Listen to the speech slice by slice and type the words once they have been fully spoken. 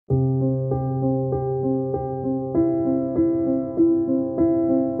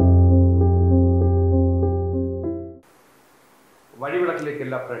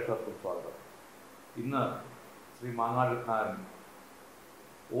പ്രേക്ഷകർക്ക് സ്വാഗതം. ഇന്ന് ശ്രീ മാങ്ങാട് രത്നാകരൻ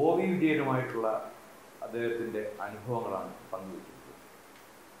OV വിജയനുമായിട്ടുള്ള അദ്ദേഹത്തിൻ്റെ അനുഭവങ്ങളാണ് പങ്കുവച്ചിട്ടുള്ളത്.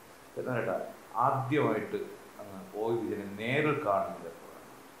 എന്നാ ആദ്യമായിട്ട് അങ്ങ് OV വിജയനെ നേരിൽ കാണുന്നത്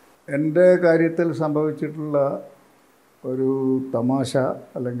എൻ്റെ കാര്യത്തിൽ സംഭവിച്ചിട്ടുള്ള ഒരു തമാശ,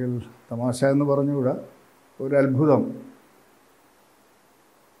 അല്ലെങ്കിൽ തമാശ എന്ന് പറഞ്ഞുകൂടാ, ഒരു അത്ഭുതം.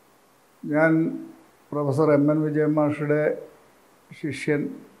 ഞാൻ പ്രൊഫസർ MN വിജയൻ മാഷുടെ ശിഷ്യൻ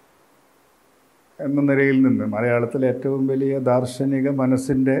എന്ന നിലയിൽ നിന്ന് മലയാളത്തിലെ ഏറ്റവും വലിയ ദാർശനിക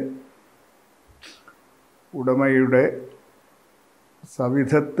മനസ്സിൻ്റെ ഉടമയുടെ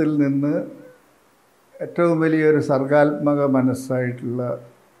സവിധത്തിൽ നിന്ന് ഏറ്റവും വലിയൊരു സർഗാത്മക മനസ്സായിട്ടുള്ള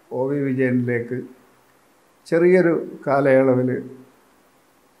OV വിജയനിലേക്ക് ചെറിയൊരു കാലയളവിൽ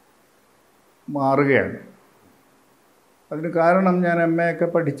മാറുകയാണ്. അതിന് കാരണം ഞാൻ MA ഒക്കെ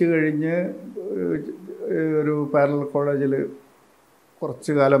പഠിച്ചു കഴിഞ്ഞ് ഒരു പാരലൽ കോളേജിൽ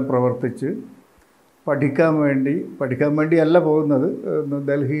കുറച്ച് കാലം പ്രവർത്തിച്ച് പഠിക്കാൻ വേണ്ടിയല്ല പോകുന്നത്,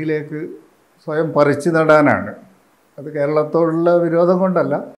 ഡൽഹിയിലേക്ക് സ്വയം പറിച്ചു നടാനാണ്. അത് കേരളത്തോടുള്ള വിരോധം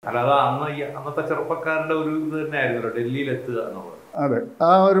കൊണ്ടല്ല. അന്നത്തെ ചെറുപ്പക്കാരുടെ ഒരു ഇത് തന്നെയായിരുന്നു ഡൽഹിയിലെത്തുക എന്നുള്ളത്. അതെ,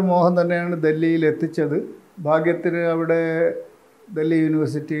 ആ ഒരു മോഹം തന്നെയാണ് ഡൽഹിയിൽ എത്തിച്ചത്. ഭാഗ്യത്തിന് അവിടെ ഡൽഹി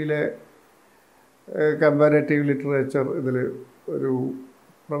യൂണിവേഴ്സിറ്റിയിലെ കമ്പാരേറ്റീവ് ലിറ്ററേച്ചർ ഇതിൽ ഒരു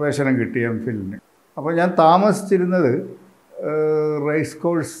പ്രവേശനം കിട്ടി MPhilന്. അപ്പോൾ ഞാൻ താമസിച്ചിരുന്നത് റൈസ്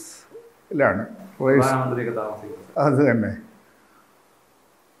കോഴ്സിലാണ്. അത് തന്നെ.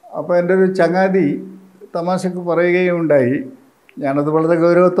 അപ്പോൾ എൻ്റെ ഒരു ചങ്ങാതി തമാശക്ക് പറയുകയുണ്ടായി. ഞാനത് വളരെ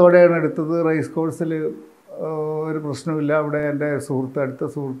ഗൗരവത്തോടെയാണ് എടുത്തത്. റൈസ് കോഴ്സിൽ ഒരു പ്രശ്നമില്ല, അവിടെ എൻ്റെ അടുത്ത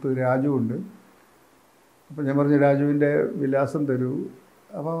സുഹൃത്ത് രാജു ഉണ്ട്. അപ്പോൾ ഞാൻ പറഞ്ഞു, രാജുവിൻ്റെ വിലാസം തരൂ.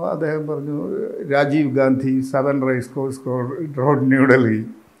 അപ്പോൾ അദ്ദേഹം പറഞ്ഞു, Rajeev Gandhi 7 rice course road, New Delhi.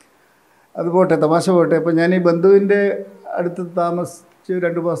 അത് പോട്ടെ, തമാശ പോട്ടെ. അപ്പോൾ ഞാൻ ഈ ബന്ധുവിൻ്റെ അടുത്ത് താമസിച്ച്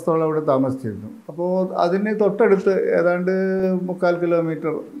 2 മാസത്തോളം അവിടെ താമസിച്ചിരുന്നു. അപ്പോൾ അതിന് തൊട്ടടുത്ത് ഏതാണ്ട് 3/4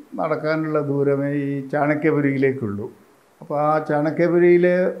 കിലോമീറ്റർ നടക്കാനുള്ള ദൂരമേ ഈ ചാണക്യപുരിയിലേക്കുള്ളൂ. അപ്പോൾ ആ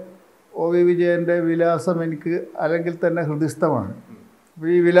ചാണക്യപുരിയിലെ OV വിജയൻ്റെ വിലാസം എനിക്ക് അല്ലെങ്കിൽ തന്നെ ഹൃദിസ്ഥമാണ്. അപ്പോൾ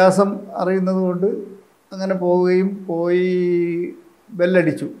ഈ വിലാസം അറിയുന്നത് കൊണ്ട് അങ്ങനെ പോയി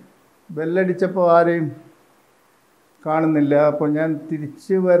ബെല്ലടിച്ചപ്പോൾ ആരെയും കാണുന്നില്ല. അപ്പോൾ ഞാൻ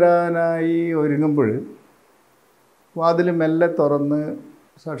തിരിച്ചു വരാനായി ഒരുങ്ങുമ്പോൾ വാതിൽ മെല്ലെ തുറന്ന്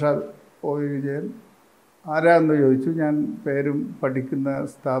സാക്ഷാൽ OV വിജയൻ ആരാന്ന് ചോദിച്ചു. ഞാൻ പേരും പഠിക്കുന്ന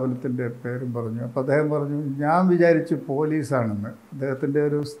സ്ഥാപനത്തിൻ്റെ പേരും പറഞ്ഞു. അപ്പോൾ അദ്ദേഹം പറഞ്ഞു, ഞാൻ വിചാരിച്ചു പോലീസാണെന്ന്. അദ്ദേഹത്തിൻ്റെ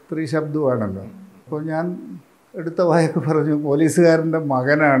ഒരു സ്ത്രീ ശബ്ദമാണല്ലോ. അപ്പോൾ ഞാൻ എടുത്ത വായൊക്കെ പറഞ്ഞു, പോലീസുകാരൻ്റെ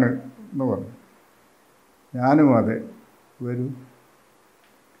മകനാണ് എന്ന് പറഞ്ഞു. ഞാനും അതെ, വരൂ.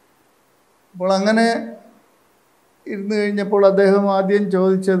 അപ്പോൾ അങ്ങനെ ഇരുന്ന് കഴിഞ്ഞപ്പോൾ അദ്ദേഹം ആദ്യം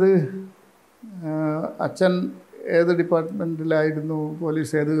ചോദിച്ചത്, അച്ഛൻ ഏത് ഡിപ്പാർട്ട്മെൻറ്റിലായിരുന്നു,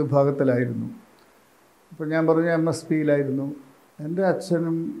 പോലീസ് ഏത് വിഭാഗത്തിലായിരുന്നു? അപ്പോൾ ഞാൻ പറഞ്ഞു, MSPയിലായിരുന്നു. എൻ്റെ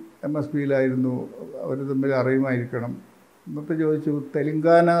അച്ഛനും MSPയിലായിരുന്നു, അവർ തമ്മിൽ അറിയുമായിരിക്കണം. എന്നിട്ട് ചോദിച്ചു,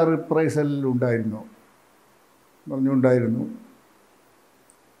 തെലങ്കാന റിപ്രൈസലിൽ ഉണ്ടായിരുന്നു? പറഞ്ഞുണ്ടായിരുന്നു.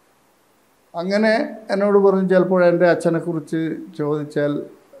 അങ്ങനെ എന്നോട് പറഞ്ഞു, ചിലപ്പോൾ എൻ്റെ അച്ഛനെക്കുറിച്ച് ചോദിച്ചാൽ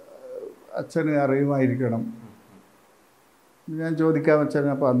അച്ഛന് അറിയുമായിരിക്കണം. ഞാൻ ചോദിക്കാം അച്ഛന്.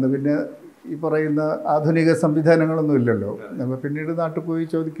 അപ്പോൾ അന്ന് പിന്നെ ഈ പറയുന്ന ആധുനിക സംവിധാനങ്ങളൊന്നും ഇല്ലല്ലോ. നമ്മൾ പിന്നീട് നാട്ടിൽ പോയി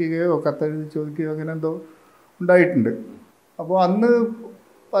ചോദിക്കുകയോ കത്തെഴുതി ചോദിക്കുകയോ അങ്ങനെ എന്തോ ഉണ്ടായിട്ടുണ്ട്. അപ്പോൾ അന്ന്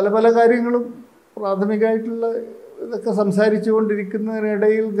പല കാര്യങ്ങളും പ്രാഥമികമായിട്ടുള്ള ഇതൊക്കെ സംസാരിച്ചു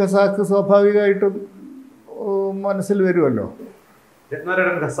കൊണ്ടിരിക്കുന്നതിനിടയിൽ ഖസാക്ക് സ്വാഭാവികമായിട്ടും മനസ്സിൽ വരുമല്ലോ.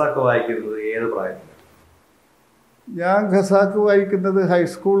 ഖസാക്ക് വായിക്കുന്നത് ഏത് പ്രായത്തിൽ? ഞാൻ ഖസാക്ക് വായിക്കുന്നത്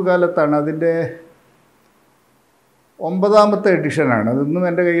ഹൈസ്കൂൾ കാലത്താണ്. അതിൻ്റെ 9ാമത്തെ എഡിഷനാണ്. അതൊന്നും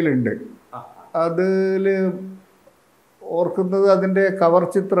എൻ്റെ കയ്യിലുണ്ട്. അതിൽ ഓർക്കുന്നത് അതിൻ്റെ കവർ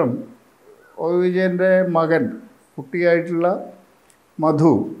ചിത്രം OV വിജയൻ്റെ മകൻ കുട്ടിയായിട്ടുള്ള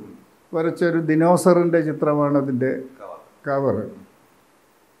മധു വരച്ചൊരു ദിനോസറിൻ്റെ ചിത്രമാണ് അതിൻ്റെ കവർ.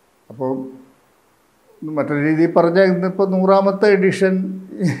 അപ്പോൾ മറ്റൊരു രീതിയിൽ പറഞ്ഞാൽ ഇന്നിപ്പോൾ 100ാമത്തെ എഡിഷൻ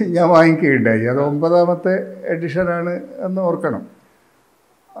ഞാൻ വാങ്ങിക്കുകയുണ്ടായി. അത് 9ാമത്തെ എഡിഷനാണ് എന്ന് ഓർക്കണം.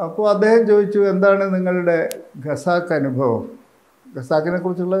 അപ്പോൾ അദ്ദേഹം ചോദിച്ചു, എന്താണ് നിങ്ങളുടെ ഖസാക്ക് അനുഭവം? ഖസാക്കിനെ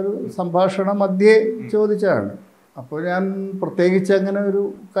കുറിച്ചുള്ളൊരു സംഭാഷണം മധ്യേ ചോദിച്ചതാണ്. അപ്പോൾ ഞാൻ പ്രത്യേകിച്ച് അങ്ങനെ ഒരു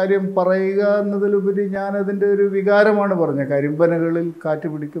കാര്യം പറയുക എന്നതിലുപരി ഞാനതിൻ്റെ ഒരു വികാരമാണ് പറഞ്ഞത്. കരിമ്പനകളിൽ കാറ്റ്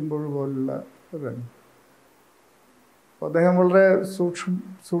പിടിക്കുമ്പോൾ പോലുള്ള ഇതാണ്. അപ്പോൾ അദ്ദേഹം വളരെ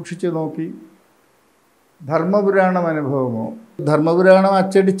സൂക്ഷിച്ച് നോക്കി. ധർമ്മപുരാണം അനുഭവമോ? ധർമ്മപുരാണം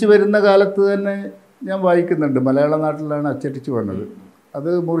അച്ചടിച്ച് വരുന്ന കാലത്ത് തന്നെ ഞാൻ വായിക്കുന്നുണ്ട്. മലയാള നാട്ടിലാണ് അച്ചടിച്ച് വന്നത്.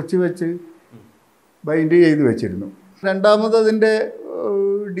 അത് മുറിച്ച് വെച്ച് ബൈൻഡ് ചെയ്ത് വെച്ചിരുന്നു. രണ്ടാമത് അതിൻ്റെ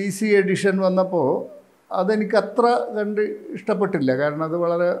DC എഡിഷൻ വന്നപ്പോൾ അതെനിക്ക് അത്ര കണ്ട് ഇഷ്ടപ്പെട്ടില്ല. കാരണം അത്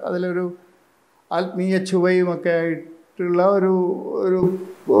വളരെ അതിലൊരു ആത്മീയ ചുവയുമൊക്കെ ആയിട്ടുള്ള ഒരു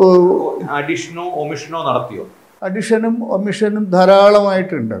അഡിഷനോ ഒമിഷനോ നടത്തിയോ? അഡിഷനും ഒമിഷനും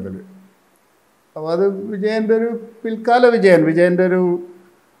ധാരാളമായിട്ടുണ്ട് അതിൽ. അപ്പോൾ അത് വിജയൻ്റെ ഒരു പിൽക്കാല വിജയൻ്റെ ഒരു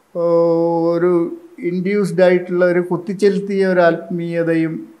ഇൻഡ്യൂസ്ഡ് ആയിട്ടുള്ള ഒരു കുത്തിച്ചെലുത്തിയ ഒരു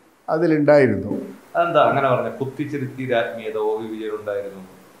ആത്മീയതയും അതിലുണ്ടായിരുന്നു. അതെന്താ അങ്ങനെ പറഞ്ഞ കുത്തിച്ചെലുത്തിയ ആത്മീയത വിജയൻ ഉണ്ടായിരുന്നു?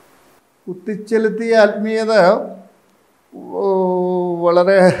 കുത്തിച്ചെലുത്തിയ ആത്മീയത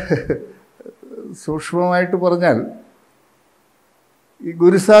വളരെ സൂക്ഷ്മമായിട്ട് പറഞ്ഞാൽ, ഈ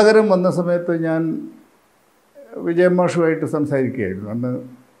ഗുരുസാഗരം വന്ന സമയത്ത് ഞാൻ വിജയൻ മാഷുമായിട്ട് സംസാരിക്കുകയായിരുന്നു. അന്ന്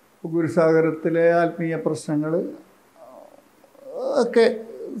ഗുരുസാഗരത്തിലെ ആത്മീയ പ്രശ്നങ്ങൾ ഒക്കെ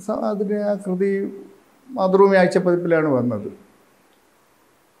അതിൻ്റെ ആ കൃതി മാതൃഭൂമി ആഴ്ചപ്പതിപ്പിലാണ് വന്നത്.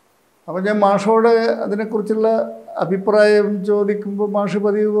 അപ്പോൾ ഞാൻ മാഷോട് അതിനെക്കുറിച്ചുള്ള അഭിപ്രായം ചോദിക്കുമ്പോൾ മാഷ്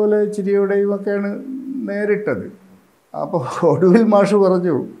പതിവ് പോലെ ചിരിയോടെയും ഒക്കെയാണ് നേരിട്ടത്. അപ്പോൾ ഒടുവിൽ മാഷ്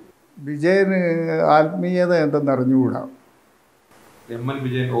പറഞ്ഞു, വിജയന് ആത്മീയത എന്തെന്നറിഞ്ഞുകൂടാ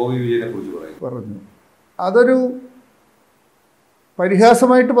പറഞ്ഞു. അതൊരു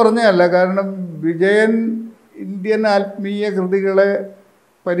പരിഹാസമായിട്ട് പറഞ്ഞതല്ല. കാരണം വിജയൻ ഇന്ത്യൻ ആത്മീയ കൃതികളെ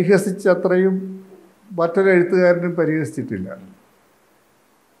പരിഹസിച്ചത്രയും മറ്റൊരു എഴുത്തുകാരനും പരിഹസിച്ചിട്ടില്ല.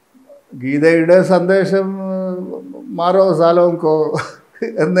 ഗീതയുടെ സന്ദേശം മാറോ സാലോങ്കോ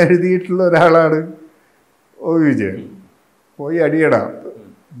എന്നെഴുതിയിട്ടുള്ള ഒരാളാണ് വിജയൻ. പോയി അടിയടാ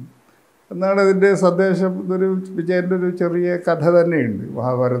എന്നാണ് അതിൻ്റെ സന്ദേശം. ഇതൊരു വിജയൻ്റെ ഒരു ചെറിയ കഥ തന്നെയുണ്ട്,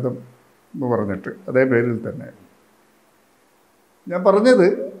 മഹാഭാരതം എന്ന് പറഞ്ഞിട്ട്, അതേ പേരിൽ തന്നെ. ഞാൻ പറഞ്ഞത്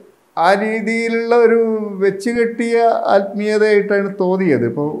ആ രീതിയിലുള്ള ഒരു വെച്ചുകെട്ടിയ ആത്മീയതയായിട്ടാണ് തോന്നിയത്.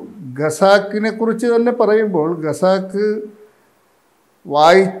 ഇപ്പോൾ ഖസാക്കിനെ കുറിച്ച് തന്നെ പറയുമ്പോൾ, ഖസാക്ക്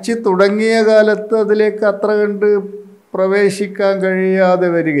വായിച്ച് തുടങ്ങിയ കാലത്ത് അതിലേക്ക് അത്ര കണ്ട് പ്രവേശിക്കാൻ കഴിയാതെ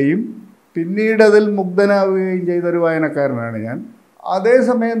വരികയും പിന്നീട് അതിൽ മുഗ്ധനാവുകയും ചെയ്തൊരു വായനക്കാരനാണ് ഞാൻ.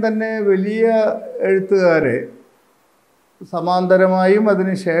 അതേസമയം തന്നെ വലിയ എഴുത്തുകാരെ സമാന്തരമായും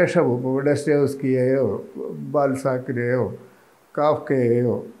അതിന് ശേഷവും, ഇപ്പോൾ ഡസ്റ്റോവ്സ്കിയെയോ ബാൽസാക്കിനെയോ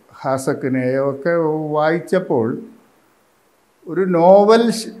കാഫ്കയെയോ ഹാസക്കിനെയോ ഒക്കെ വായിച്ചപ്പോൾ ഒരു നോവൽ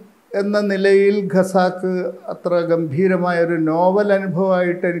എന്ന നിലയിൽ ഖസാക്ക് അത്ര ഗംഭീരമായൊരു നോവൽ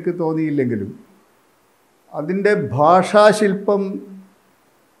അനുഭവമായിട്ട് എനിക്ക് തോന്നിയില്ലെങ്കിലും അതിൻ്റെ ഭാഷാശില്പം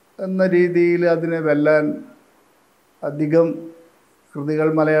എന്ന രീതിയിൽ അതിനെ വെല്ലാൻ അധികം കൃതികൾ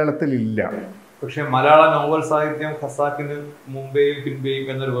മലയാളത്തിലില്ല. പക്ഷെ മലയാള നോവൽ സാഹിത്യം ഖസാക്കിന് മുമ്പേയും പിൻപേയും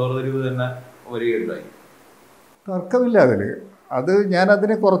എന്നൊരു വേർതിരിവ് തന്നെ വരികയുണ്ടായി. തർക്കമില്ല അതിൽ. അത് ഞാൻ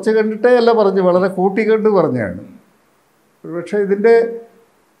അതിനെ കുറച്ച് കണ്ടിട്ടേ അല്ല പറഞ്ഞു, വളരെ കൂട്ടിക്കണ്ട് പറഞ്ഞാണ്. ഒരുപക്ഷെ ഇതിൻ്റെ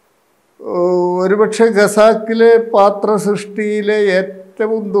ഒരുപക്ഷെ ഖസാക്കിലെ പാത്രസൃഷ്ടിയിലെ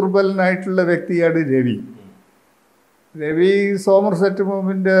ഏറ്റവും ദുർബലനായിട്ടുള്ള വ്യക്തിയാണ് രവി. രവി സോമർസെറ്റ്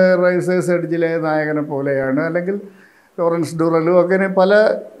മൂവിൻ്റെ റൈസേഴ്സ് എഡ്ജിലെ നായകനെ പോലെയാണ്, അല്ലെങ്കിൽ ലോറൻസ് ഡുറലും. അങ്ങനെ പല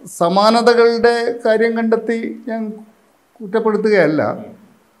സമാനതകളുടെ കാര്യം കണ്ടെത്തി ഞാൻ കുറ്റപ്പെടുത്തുകയല്ല.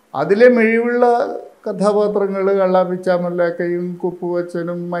 അതിലെ മിഴിവുള്ള കഥാപാത്രങ്ങൾ കള്ളാപ്പിച്ചാമല്ലാക്കയും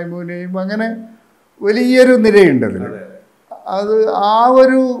കുപ്പുവച്ചനും മൈമൂനയും അങ്ങനെ വലിയൊരു നിരയുണ്ട് അതിൽ.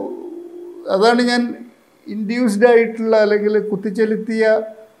 അതാണ് ഞാൻ ഇൻഡ്യൂസ്ഡ് ആയിട്ടുള്ള അല്ലെങ്കിൽ കുത്തിച്ചെലുത്തിയ,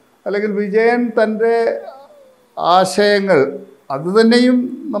 അല്ലെങ്കിൽ വിജയൻ തൻ്റെ ആശയങ്ങൾ അതുതന്നെയും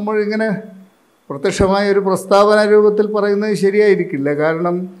നമ്മളിങ്ങനെ പ്രത്യക്ഷമായ ഒരു പ്രസ്താവന രൂപത്തിൽ പറയുന്നത് ശരിയായിരിക്കില്ല.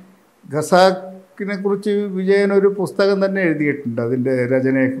 കാരണം ഖസാക്കിനെ കുറിച്ച് വിജയൻ ഒരു പുസ്തകം തന്നെ എഴുതിയിട്ടുണ്ട്, അതിൻ്റെ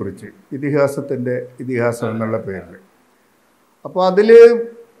രചനയെക്കുറിച്ച്, ഇതിഹാസത്തിൻ്റെ ഇതിഹാസം എന്നുള്ള പേരിൽ. അപ്പോൾ അതിൽ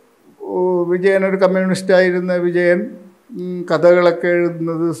വിജയൻ ഒരു കമ്മ്യൂണിസ്റ്റായിരുന്ന വിജയൻ കഥകളൊക്കെ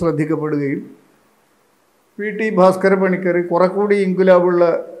എഴുതുന്നത് ശ്രദ്ധിക്കപ്പെടുകയും PT ഭാസ്കര പണിക്കർ കുറെ കൂടി ഇൻകുലാബുള്ള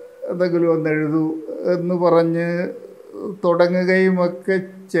എന്തെങ്കിലും ഒന്ന് എഴുതൂ എന്ന് പറഞ്ഞ് തുടങ്ങുകയും ഒക്കെ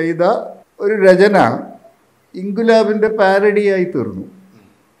ചെയ്ത ഒരു രചന ഇൻകുലാബിൻ്റെ പാരഡിയായി തീർന്നു.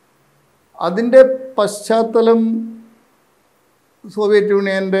 അതിൻ്റെ പശ്ചാത്തലം സോവിയറ്റ്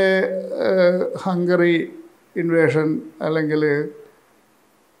യൂണിയൻ്റെ ഹംഗറി ഇൻവേഷൻ, അല്ലെങ്കിൽ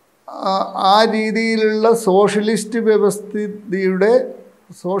ആ രീതിയിലുള്ള സോഷ്യലിസ്റ്റ് വ്യവസ്ഥിതിയുടെ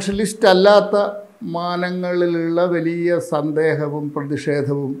സോഷ്യലിസ്റ്റ് അല്ലാത്ത മാനങ്ങളിലുള്ള വലിയ സന്ദേഹവും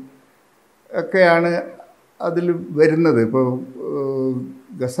പ്രതിഷേധവും ഒക്കെയാണ് അതിൽ വരുന്നത്. ഇപ്പോൾ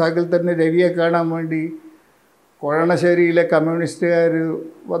ഖസാക്കിൽ തന്നെ രവിയെ കാണാൻ വേണ്ടി കോഴണശ്ശേരിയിലെ കമ്മ്യൂണിസ്റ്റുകാർ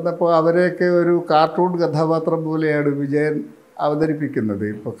വന്നപ്പോൾ അവരെയൊക്കെ ഒരു കാർട്ടൂൺ കഥാപാത്രം പോലെയാണ് വിജയൻ അവതരിപ്പിക്കുന്നത്.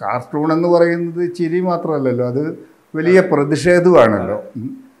 ഇപ്പോൾ കാർട്ടൂൺ എന്ന് പറയുന്നത് ചിരി മാത്രമല്ലല്ലോ, അത് വലിയ പ്രതിഷേധമാണല്ലോ.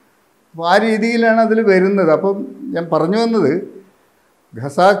 അപ്പോൾ ആ രീതിയിലാണ് അതിൽ വരുന്നത്. അപ്പം ഞാൻ പറഞ്ഞു വന്നത്,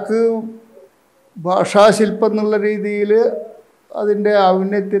 ഖസാക്ക് ഭാഷാശില്പം എന്നുള്ള രീതിയിൽ അതിൻ്റെ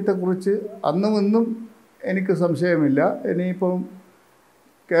ഔന്നത്യത്തെക്കുറിച്ച് അന്നും ഇന്നും എനിക്ക് സംശയമില്ല. ഇനിയിപ്പം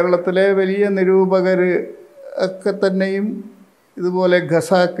കേരളത്തിലെ വലിയ നിരൂപകർ ഒക്കെ തന്നെയും ഇതുപോലെ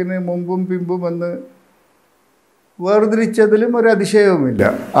ഖസാക്കിന് മുമ്പും പിമ്പും എന്ന് വേർതിരിച്ചതിലും ഒരു അതിശയവുമില്ല.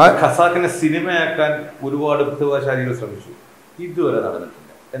 ആ ഖസാക്കിനെ സിനിമയാക്കാൻ ഒരുപാട് പ്രതിഭാശാലികൾ ശ്രമിച്ചു, ഇതുവരെ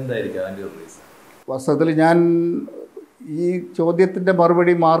നടന്നിട്ടില്ല. എന്തായിരിക്കും അതിൻ്റെ ഒരു റീസൺ? വാസ്തവത്തിൽ ഞാൻ ഈ ചോദ്യത്തിൻ്റെ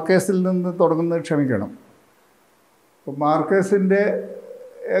മറുപടി മാർക്കേസിൽ നിന്ന് തുടങ്ങുന്നത് ക്ഷമിക്കണം. അപ്പോൾ മാർക്കേസിൻ്റെ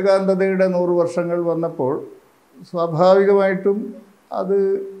ഏകാന്തതയുടെ 100 വർഷങ്ങൾ വന്നപ്പോൾ സ്വാഭാവികമായിട്ടും അത്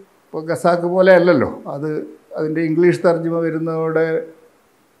ഇപ്പോൾ ഖസാക്ക് പോലെ അല്ലല്ലോ, അതിൻ്റെ ഇംഗ്ലീഷ് തർജ്ജിമ വരുന്നതോടെ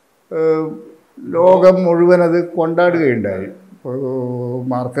ലോകം മുഴുവൻ അത് കൊണ്ടാടുകയുണ്ടായി. ഇപ്പോൾ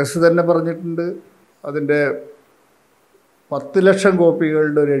മാർക്കസ് തന്നെ പറഞ്ഞിട്ടുണ്ട്, അതിൻ്റെ 10 ലക്ഷം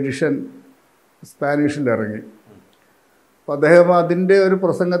കോപ്പികളുടെ ഒരു എഡിഷൻ സ്പാനിഷിൽ ഇറങ്ങി. അപ്പോൾ അദ്ദേഹം അതിൻ്റെ ഒരു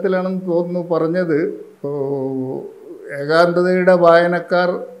പ്രസംഗത്തിലാണെന്ന് തോന്നുന്നു പറഞ്ഞത്, ഇപ്പോൾ ഏകാന്തതയുടെ വായനക്കാർ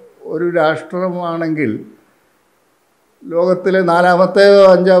ഒരു രാഷ്ട്രമാണെങ്കിൽ ലോകത്തിലെ 4-മത്തെയോ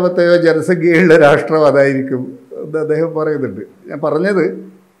 5-മത്തെയോ ജനസംഖ്യയുള്ള രാഷ്ട്രം അതായിരിക്കും എന്ന് അദ്ദേഹം പറയുന്നുണ്ട്. ഞാൻ പറഞ്ഞത്,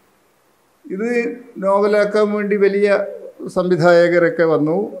 ഇത് നോവലാക്കാൻ വേണ്ടി വലിയ സംവിധായകരൊക്കെ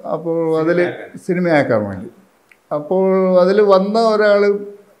വന്നു, അപ്പോൾ അതിൽ സിനിമയാക്കാൻ വേണ്ടി. അപ്പോൾ അതിൽ വന്ന ഒരാൾ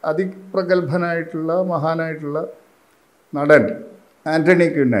അതിപ്രഗത്ഭനായിട്ടുള്ള മഹാനായിട്ടുള്ള നടൻ ആൻ്റണി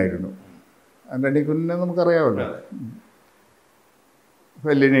ക്വിന്നായിരുന്നു. ആൻ്റണി ക്വിന്നെ നമുക്കറിയാമല്ലോ,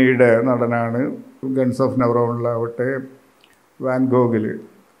 ഫെല്ലിനിയുടെ നടനാണ്. Guns of നെവറോണിലാവട്ടെ, van ഗോഗിൽ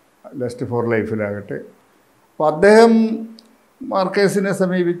lust four ലൈഫിലാകട്ടെ. അപ്പോൾ അദ്ദേഹം മാർക്കേസിനെ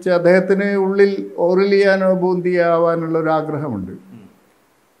സമീപിച്ച് അദ്ദേഹത്തിന് ഉള്ളിൽ ഓറിലിയാനോ ബൂന്തി ആവാനുള്ളൊരാഗ്രഹമുണ്ട്.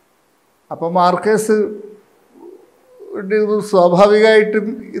 അപ്പോൾ മാർക്കേസ് സ്വാഭാവികമായിട്ടും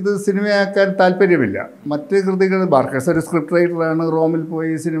ഇത് സിനിമയാക്കാൻ താല്പര്യമില്ല. മറ്റ് കൃതികൾ, മാർക്കേസ് ഒരു സ്ക്രിപ്റ്റ് റൈറ്ററാണ്, റോമിൽ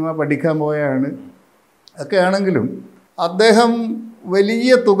പോയി സിനിമ പഠിക്കാൻ പോയാണ് ഒക്കെ ആണെങ്കിലും അദ്ദേഹം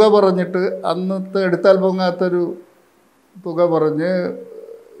വലിയ തുക പറഞ്ഞിട്ട്, അന്നത്തെ എടുത്താൽ പൊങ്ങാത്തൊരു തുക പറഞ്ഞ്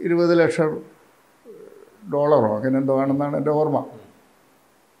 $20 ലക്ഷം അങ്ങനെ എന്തോ ആണെന്നാണ് എൻ്റെ ഓർമ്മ.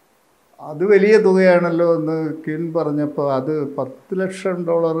 അത് വലിയ തുകയാണല്ലോ എന്ന് ക്വിൻ പറഞ്ഞപ്പോൾ, അത് $10 ലക്ഷം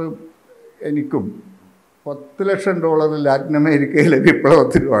എനിക്കും $10 ലക്ഷം ലാറ്റിൻ അമേരിക്കയിലെ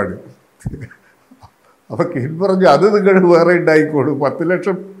വിപ്ലവത്തിനുമാണ്. അപ്പോൾ ക്വിൻ പറഞ്ഞു, അത് നിങ്ങൾ വേറെ ഉണ്ടായിക്കോളൂ, $10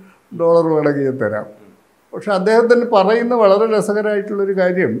 ലക്ഷം വേണമെങ്കിൽ ഞാൻ തരാം. പക്ഷെ അദ്ദേഹത്തിന് പറയുന്ന വളരെ രസകരമായിട്ടുള്ളൊരു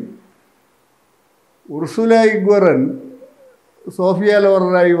കാര്യം, ഉർസുല ഇഗ്വറൻ സോഫിയ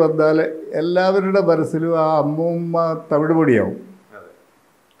ലോറനായി വന്നാൽ എല്ലാവരുടെ മനസ്സിലും ആ അമ്മൂമ്മ തവിടുപൊടിയാവും.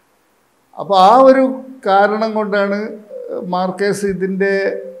 അപ്പോൾ ആ ഒരു കാരണം കൊണ്ടാണ് മാർക്കേസ് ഇതിൻ്റെ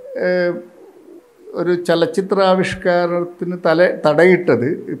ഒരു ചലച്ചിത്രാവിഷ്കാരത്തിന് തടയിട്ടത്.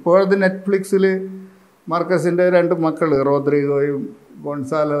 ഇപ്പോഴത് നെറ്റ്ഫ്ലിക്സിൽ മാർക്കസിൻ്റെ 2 മക്കൾ റോദ്രിഗോയും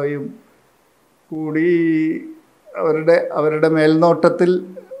ഗോൺസാലോയും കൂടി അവരുടെ മേൽനോട്ടത്തിൽ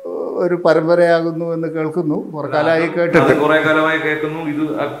ഒരു പരമ്പരയാകുന്നു എന്ന് കേൾക്കുന്നു. കുറേ കാലമായി കേൾക്കുന്നു. ഇത്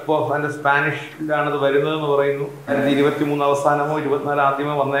ഇപ്പോൾ അതിൻ്റെ സ്പാനിഷിലാണത് വരുന്നതെന്ന് പറയുന്നു. 2023 അവസാനമോ 24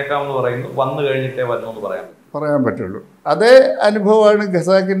 ആദ്യമോ വന്നേക്കാമെന്ന് പറയുന്നു. വന്നു കഴിഞ്ഞിട്ടേ വരുമെന്ന് പറയാൻ പറ്റുള്ളൂ. അതേ അനുഭവമാണ്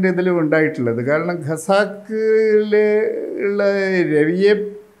ഖസാക്കിൻ്റെ ഇതിലും ഉണ്ടായിട്ടുള്ളത്. കാരണം ഖസാക്കിൽ ഉള്ള രവിയെ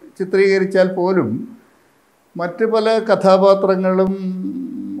ചിത്രീകരിച്ചാൽ പോലും മറ്റ് പല കഥാപാത്രങ്ങളും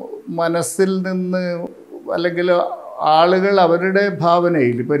മനസ്സിൽ നിന്ന്, അല്ലെങ്കിൽ ആളുകൾ അവരുടെ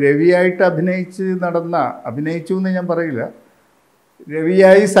ഭാവനയിൽ, ഇപ്പോൾ രവിയായിട്ട് അഭിനയിച്ചു എന്ന് ഞാൻ പറയില്ല,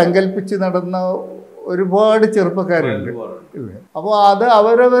 രവിയായി സങ്കല്പിച്ച് നടന്ന ഒരുപാട് ചെറുപ്പക്കാരുണ്ട്, ഇല്ലേ? അപ്പോൾ അത്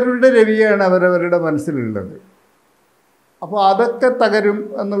അവരവരുടെ രവിയാണ് അവരവരുടെ മനസ്സിലുള്ളത്. അപ്പോൾ അതൊക്കെ തകരും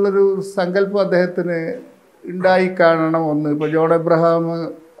എന്നുള്ളൊരു സങ്കല്പം അദ്ദേഹത്തിന് ഉണ്ടായി കാണണം. ഒന്ന്, ഇപ്പോൾ ജോൺ എബ്രഹാം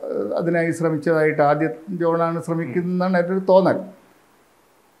അതിനായി ശ്രമിച്ചതായിട്ട്, ആദ്യം ജോണാണ് ശ്രമിക്കുന്നതാണ് എൻ്റെ ഒരു തോന്നൽ.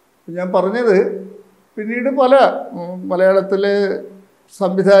 ഞാൻ പറഞ്ഞത്, പിന്നീട് പല മലയാളത്തിലെ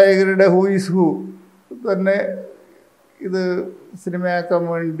സംവിധായകരുടെ ഹൂ ഈസ് ഹൂ തന്നെ ഇത് സിനിമയാക്കാൻ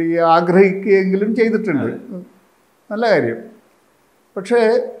വേണ്ടി ആഗ്രഹിക്കുകയെങ്കിലും ചെയ്തിട്ടുണ്ട്. നല്ല കാര്യം. പക്ഷേ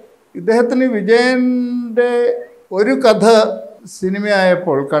ഇദ്ദേഹത്തിന് വിജയൻ്റെ ഒരു കഥ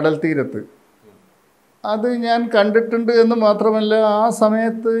സിനിമയായപ്പോൾ, കടൽ തീരത്ത്, അത് ഞാൻ കണ്ടിട്ടുണ്ട് എന്ന് മാത്രമല്ല, ആ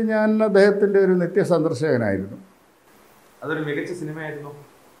സമയത്ത് ഞാൻ അദ്ദേഹത്തിൻ്റെ ഒരു നിത്യസന്ദർശകനായിരുന്നു. അതൊരു മികച്ച സിനിമയായിരുന്നു?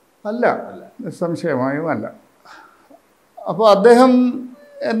 അല്ല, നിസ്സംശയമായും അല്ല. അപ്പോൾ അദ്ദേഹം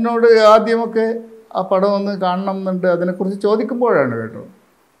എന്നോട് ആദ്യമൊക്കെ ആ പടം ഒന്ന് കാണണം എന്നുണ്ട് അതിനെക്കുറിച്ച് ചോദിക്കുമ്പോഴാണ് കേട്ടോ,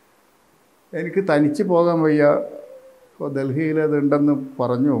 എനിക്ക് തനിച്ച് പോകാൻ വയ്യ, ഇപ്പോൾ ഡൽഹിയിൽ അതുണ്ടെന്ന്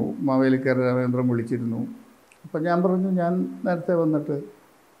പറഞ്ഞു, മാവേലിക്കര രാമേന്ദ്രൻ വിളിച്ചിരുന്നു. അപ്പം ഞാൻ പറഞ്ഞു, ഞാൻ നേരത്തെ വന്നിട്ട്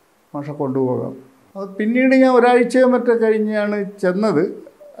മാഷെ കൊണ്ടുപോകാം. അത് പിന്നീട് ഞാൻ ഒരാഴ്ചയോ മറ്റോ കഴിഞ്ഞാണ് ചെന്നത്.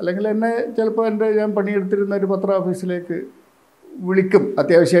 അല്ലെങ്കിൽ എന്നെ ചിലപ്പോൾ ഞാൻ പണിയെടുത്തിരുന്ന ഒരു പത്ര ഓഫീസിലേക്ക് വിളിക്കും,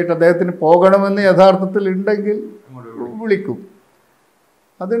 അത്യാവശ്യമായിട്ട് അദ്ദേഹത്തിന് പോകണമെന്ന് യഥാർത്ഥത്തിൽ ഉണ്ടെങ്കിൽ വിളിക്കും.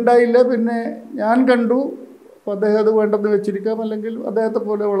 അതുണ്ടായില്ല. പിന്നെ ഞാൻ കണ്ടു, അപ്പോൾ അദ്ദേഹം അത് വേണ്ടെന്ന് വെച്ചിരിക്കാം, അല്ലെങ്കിൽ അദ്ദേഹത്തെ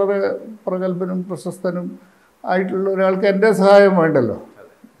പോലെ വളരെ പ്രഗത്ഭനും പ്രശസ്തനും ആയിട്ടുള്ള ഒരാൾക്ക് എൻ്റെ സഹായം വേണ്ടല്ലോ.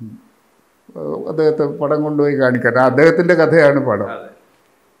 അദ്ദേഹത്തെ പടം കൊണ്ടുപോയി കാണിക്കാൻ, അദ്ദേഹത്തിൻ്റെ കഥയാണ് പടം.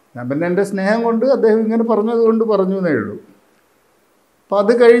 ഞാൻ പിന്നെ എൻ്റെ സ്നേഹം കൊണ്ട് അദ്ദേഹം ഇങ്ങനെ പറഞ്ഞത് കൊണ്ട് പറഞ്ഞു എന്നേ ഉള്ളൂ. അപ്പം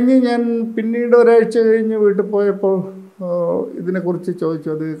അത് കഴിഞ്ഞ് ഞാൻ പിന്നീട് ഒരാഴ്ച കഴിഞ്ഞ് വീട്ടിൽ പോയപ്പോൾ ഇതിനെക്കുറിച്ച് ചോദിച്ചു.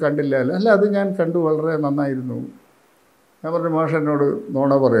 അത് കണ്ടില്ല. അല്ല, അത് ഞാൻ കണ്ടു, വളരെ നന്നായിരുന്നു. ഞാൻ പറഞ്ഞു, മാഷ് എന്നോട്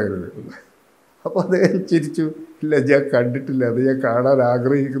നോണ പറയരുത്. അപ്പോൾ അദ്ദേഹം ചിരിച്ചു, ഇല്ല ഞാൻ കണ്ടിട്ടില്ല, അത് ഞാൻ കാണാൻ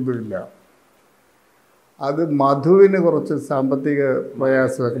ആഗ്രഹിക്കുന്നുമില്ല. അത് മധുവിന് കുറച്ച് സാമ്പത്തിക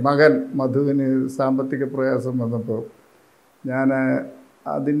പ്രയാസം, മകൻ മധുവിന് സാമ്പത്തിക പ്രയാസം വന്നപ്പോൾ ഞാൻ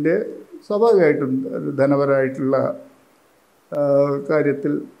അതിൻ്റെ സ്വാഭാവികമായിട്ടും ഒരു ധനപരമായിട്ടുള്ള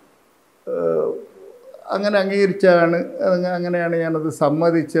കാര്യത്തിൽ അങ്ങനെ അംഗീകരിച്ചാണ്, അങ്ങനെയാണ് ഞാനത്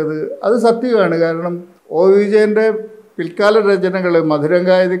സമ്മതിച്ചത്. അത് സത്യമാണ്. കാരണം ഒ വിജയൻ്റെ പിൽക്കാല രചനകൾ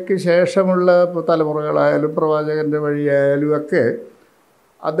മധുരങ്കായതിക്ക് ശേഷമുള്ള തലമുറകളായാലും പ്രവാചകൻ്റെ വഴിയായാലും ഒക്കെ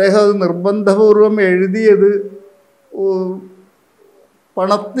അദ്ദേഹം അത് നിർബന്ധപൂർവം എഴുതിയത്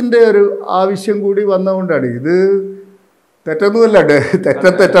പണത്തിൻ്റെ ഒരു ആവശ്യം കൂടി വന്നുകൊണ്ടാണ്. ഇത് തെറ്റൊന്നുമല്ല,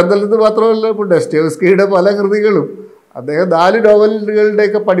 തെറ്റെന്നല്ലത് മാത്രമല്ല. ഇപ്പോൾ ഡസ്റ്റോവ്സ്കിയുടെ പല കൃതികളും അദ്ദേഹം 4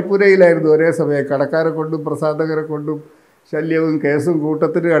 നോവലുകളുടെയൊക്കെ പടിപ്പുരയിലായിരുന്നു ഒരേ സമയം. കടക്കാരെ കൊണ്ടും പ്രസാധകരെ കൊണ്ടും ശല്യവും കേസും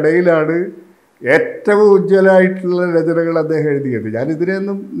കൂട്ടത്തിനും ഇടയിലാണ് ഏറ്റവും ഉജ്ജ്വലമായിട്ടുള്ള രചനകൾ അദ്ദേഹം എഴുതിയത്.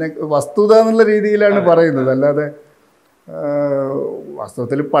 ഞാനിതിനെയൊന്നും വസ്തുത എന്നുള്ള രീതിയിലാണ് പറയുന്നത്, അല്ലാതെ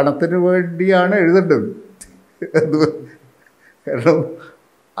വാസ്തവത്തിൽ പണത്തിന് വേണ്ടിയാണ് എഴുതേണ്ടത്. കാരണം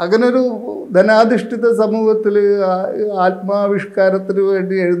അങ്ങനൊരു ധനാധിഷ്ഠിത സമൂഹത്തിൽ ആത്മാവിഷ്കാരത്തിന്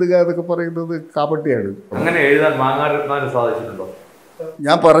വേണ്ടി എഴുതുക എന്നൊക്കെ പറയുന്നത് കാപട്യാണ്. അങ്ങനെ എഴുതാൻ മാങ്ങാട് സാധിച്ചിട്ടുണ്ടോ?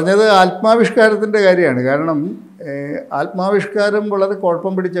 ഞാൻ പറഞ്ഞത് ആത്മാവിഷ്കാരത്തിൻ്റെ കാര്യമാണ്. കാരണം ആത്മാവിഷ്കാരം വളരെ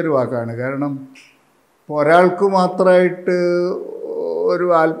കുഴപ്പം പിടിച്ചൊരു വാക്കാണ്. കാരണം ഒരാൾക്ക് മാത്രമായിട്ട് ഒരു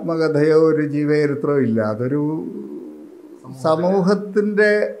ആത്മകഥയോ ഒരു ജീവചരിത്രമോ ഇല്ല. അതൊരു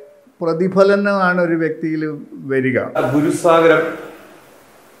സമൂഹത്തിൻ്റെ പ്രതിഫലനമാണ് ഒരു വ്യക്തിയിൽ വരിക. ഗുരുസാഗരം,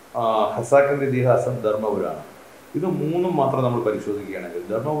 ഖസാക്കിൻ്റെ ഇതിഹാസം, ധർമ്മപുരാണം, ഇത് 3 മാത്രം നമ്മൾ പരിശോധിക്കുകയാണെങ്കിൽ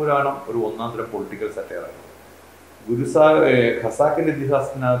ധർമ്മപുരാണം ഒരു ഒന്നാന്തരം പൊളിറ്റിക്കൽ സറ്റയറാണ്. ഖസാക്കിൻ്റെ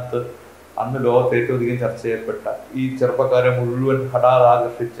ഇതിഹാസത്തിനകത്ത് അന്ന് ലോകത്ത് ഏറ്റവും അധികം ചർച്ച ചെയ്യപ്പെട്ട ഈ ചെറുപ്പക്കാരെ മുഴുവൻ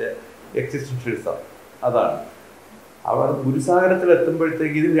ഹഠാതാകർഷിച്ച എക്സിസ്റ്റൻഷ്യലിസം, അതാണ്. അവർ ഗുരുസാഗരത്തിൽ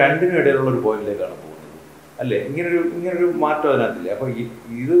എത്തുമ്പോഴത്തേക്ക് ഇതിന് രണ്ടിനും ഇടയിലുള്ള ഒരു പോയിന്റിലേക്കാണ് പോകുന്നത്, അല്ലേ? ഇങ്ങനൊരു മാറ്റം അതിനകത്തില്ല. അപ്പോൾ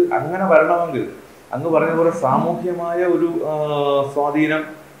ഇത് അങ്ങനെ വരണമെങ്കിൽ അങ്ങ് പറഞ്ഞ പോലെ സാമൂഹ്യമായ ഒരു സ്വാധീനം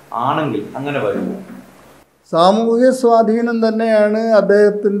ആണെങ്കിൽ അങ്ങനെ വരുമോ? സാമൂഹ്യ സ്വാധീനം തന്നെയാണ്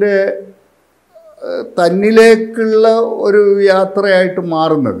അദ്ദേഹത്തിൻ്റെ തന്നിലേക്കുള്ള ഒരു യാത്രയായിട്ട്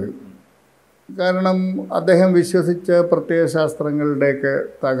മാറുന്നത്. കാരണം അദ്ദേഹം വിശ്വസിച്ച പ്രത്യയശാസ്ത്രങ്ങളുടെയൊക്കെ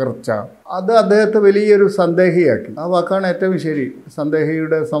തകർച്ച അത് അദ്ദേഹത്തെ വലിയൊരു സന്ദേഹിയാക്കി. ആ വാക്കാണ് ഏറ്റവും ശരി.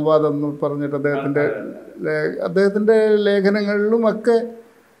 സന്ദേഹിയുടെ സംവാദം എന്ന് പറഞ്ഞിട്ട് അദ്ദേഹത്തിൻ്റെ ലേഖനങ്ങളിലുമൊക്കെ,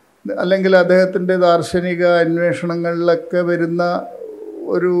 അല്ലെങ്കിൽ അദ്ദേഹത്തിൻ്റെ ദാർശനിക അന്വേഷണങ്ങളിലൊക്കെ വരുന്ന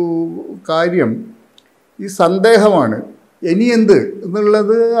ഒരു കാര്യം ഈ സന്ദേഹമാണ്. ഇനി എന്ത്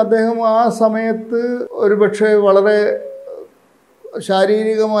എന്നുള്ളത് അദ്ദേഹം ആ സമയത്ത് ഒരുപക്ഷെ വളരെ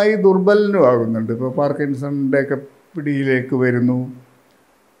ശാരീരികമായി ദുർബലനുമാകുന്നുണ്ട്. ഇപ്പോൾ പാർക്കിൻസണിൻ്റെയൊക്കെ പിടിയിലേക്ക് വരുന്നു.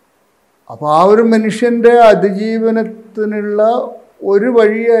 അപ്പോൾ ആ ഒരു മനുഷ്യൻ്റെ അതിജീവനത്തിനുള്ള ഒരു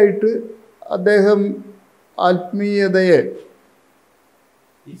വഴിയായിട്ട് അദ്ദേഹം ആത്മീയതയെ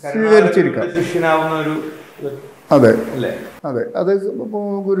സ്വീകരിച്ചിരിക്കാം. അതെ അതെ, അത് ഇപ്പോൾ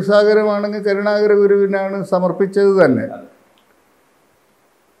ഗുരുസാഗരമാണെങ്കിൽ കരുണാകര ഗുരുവിനാണ് സമർപ്പിച്ചത് തന്നെ.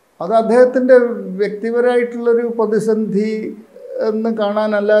 അത് അദ്ദേഹത്തിൻ്റെ വ്യക്തിപരമായിട്ടുള്ളൊരു പ്രതിസന്ധി എന്ന്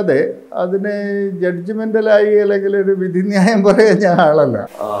കാണാനല്ലാതെ അതിനെ ജഡ്ജ്മെൻ്റലായി അല്ലെങ്കിൽ ഒരു വിധിന്യായം പറയാൻ ഞാൻ ആളല്ല.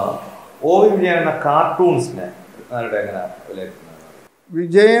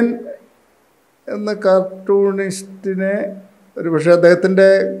 വിജയൻ എന്ന കാർട്ടൂണിസ്റ്റിനെ ഒരു പക്ഷേ അദ്ദേഹത്തിൻ്റെ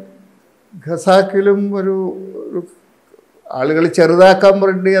ഖസാക്കിലും ഒരു ആളുകൾ ചെറുതാക്കാൻ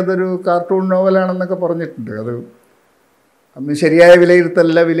വേണ്ടി അതൊരു കാർട്ടൂൺ നോവലാണെന്നൊക്കെ പറഞ്ഞിട്ടുണ്ട്. അത് അന്ന് ശരിയായ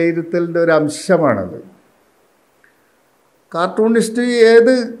വിലയിരുത്തലല്ല, വിലയിരുത്തലിൻ്റെ ഒരു അംശമാണത്. കാർട്ടൂണിസ്റ്റ്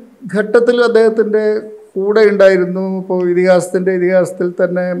ഏത് ഘട്ടത്തിലും അദ്ദേഹത്തിൻ്റെ കൂടെ ഉണ്ടായിരുന്നു. ഇപ്പോൾ ഇതിഹാസത്തിൽ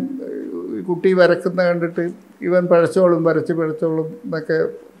തന്നെ കുട്ടി വരക്കുന്ന കണ്ടിട്ട് ഇവൻ പഴച്ചോളും, വരച്ച് പഴച്ചോളും എന്നൊക്കെ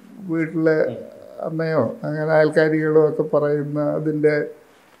വീട്ടിലെ അമ്മയോ അങ്ങനെ അയൽക്കാരികളോ ഒക്കെ പറയുന്ന അതിൻ്റെ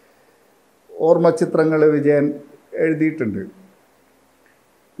ഓർമ്മചിത്രങ്ങൾ വിജയൻ എഴുതിയിട്ടുണ്ട്.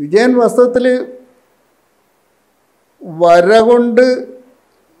 വിജയൻ വാസ്തവത്തിൽ വര കൊണ്ട്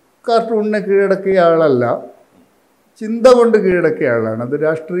കാർട്ടൂണിനെ കീഴടക്കിയ ആളല്ല, ചിന്ത കൊണ്ട് കീഴടക്കിയ ആളാണ്. അത്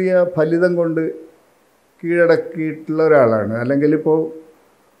രാഷ്ട്രീയ ഫലിതം കൊണ്ട് കീഴടക്കിയിട്ടുള്ള ഒരാളാണ്. അല്ലെങ്കിൽ ഇപ്പോൾ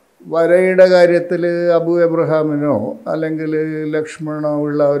വരയുടെ കാര്യത്തിൽ അബു എബ്രഹാമിനോ അല്ലെങ്കിൽ ലക്ഷ്മണോ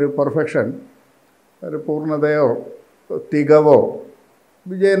ഉള്ള ഒരു പെർഫെക്ഷൻ ഒരു പൂർണ്ണതയോ തികവോ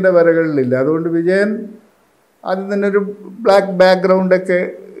വിജയൻ്റെ വരകളിലില്ല. അതുകൊണ്ട് വിജയൻ ആദ്യം തന്നെ ഒരു ബ്ലാക്ക് ബാക്ക്ഗ്രൗണ്ടൊക്കെ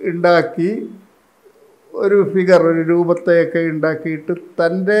ഉണ്ടാക്കി ഒരു ഫിഗർ, ഒരു രൂപത്തെയൊക്കെ ഉണ്ടാക്കിയിട്ട്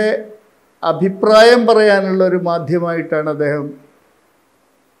തൻ്റെ അഭിപ്രായം പറയാനുള്ള ഒരു മാധ്യമമായിട്ടാണ് അദ്ദേഹം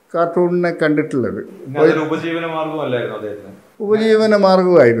കാർട്ടൂണിനെ കണ്ടിട്ടുള്ളത്. ഉപജീവന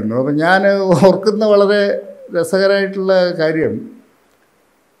മാർഗമായിരുന്നു. അപ്പം ഞാൻ ഓർക്കുന്ന വളരെ രസകരമായിട്ടുള്ള കാര്യം,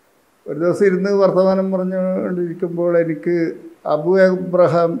 ഒരു ദിവസം ഇരുന്ന് വർത്തമാനം പറഞ്ഞുകൊണ്ടിരിക്കുമ്പോൾ എനിക്ക് അബു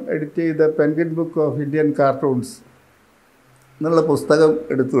എബ്രഹാം എഡിറ്റ് ചെയ്ത penguin book of Indian cartoons എന്നുള്ള പുസ്തകം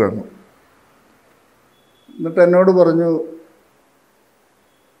എടുത്തു തന്നു. എന്നിട്ട് എന്നോട് പറഞ്ഞു,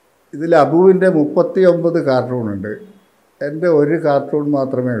 ഇതിൽ അബുവിൻ്റെ 39 കാർട്ടൂണുണ്ട്, എൻ്റെ ഒരു കാർട്ടൂൺ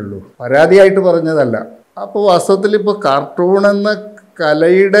മാത്രമേ ഉള്ളൂ. പരാതിയായിട്ട് പറഞ്ഞതല്ല. അപ്പോൾ വാസ്തവത്തിൽ ഇപ്പോൾ കാർട്ടൂൺ എന്ന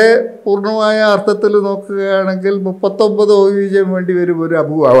കലയുടെ പൂർണ്ണമായ അർത്ഥത്തിൽ നോക്കുകയാണെങ്കിൽ 39 OVJ വേണ്ടി വരും ഒരു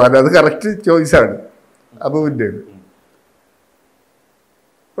അബു ആവാൻ. അത് കറക്റ്റ് ചോയ്സാണ് അബുവിൻ്റേത്.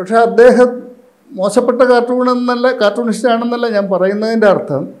 പക്ഷെ അദ്ദേഹം മോശപ്പെട്ട കാർട്ടൂണിസ്റ്റ് ആണെന്നല്ല ഞാൻ പറയുന്നതിൻ്റെ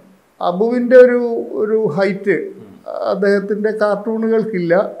അർത്ഥം. അബുവിൻ്റെ ഒരു ഹൈറ്റ് അദ്ദേഹത്തിൻ്റെ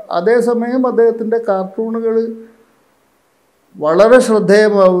കാർട്ടൂണുകൾക്കില്ല. അതേസമയം അദ്ദേഹത്തിൻ്റെ കാർട്ടൂണുകൾ വളരെ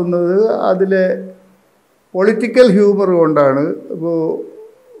ശ്രദ്ധേയമാവുന്നത് അതിലെ പൊളിറ്റിക്കൽ ഹ്യൂമർ കൊണ്ടാണ്. ഇപ്പോൾ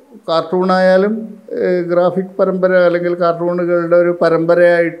കാർട്ടൂണായാലും ഗ്രാഫിക് പരമ്പര അല്ലെങ്കിൽ കാർട്ടൂണുകളുടെ ഒരു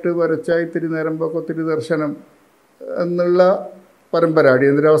പരമ്പരയായിട്ട് വരച്ച ഇത്തിരി നേരമ്പോൾ ഒത്തിരി ദർശനം എന്നുള്ള പരമ്പര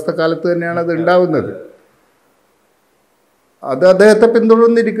അടിയന്തരാവസ്ഥ കാലത്ത് തന്നെയാണ് അത് ഉണ്ടാവുന്നത്. അത് അദ്ദേഹത്തെ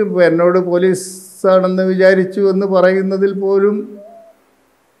പിന്തുടർന്നിരിക്കും. ഇപ്പോൾ എന്നോട് പോലീസാണെന്ന് വിചാരിച്ചു എന്ന് പറയുന്നതിൽ പോലും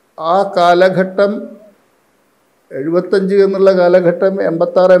ആ കാലഘട്ടം 75 എന്നുള്ള കാലഘട്ടം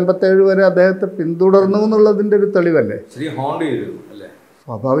 86-87 വരെ അദ്ദേഹത്തെ പിന്തുടർന്നു എന്നുള്ളതിൻ്റെ ഒരു തെളിവല്ലേ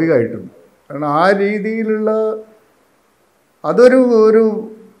സ്വാഭാവികമായിട്ടും. കാരണം ആ രീതിയിലുള്ള അതൊരു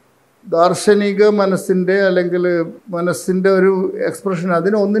ദാർശനിക മനസ്സിൻ്റെ അല്ലെങ്കിൽ മനസ്സിൻ്റെ ഒരു എക്സ്പ്രഷൻ.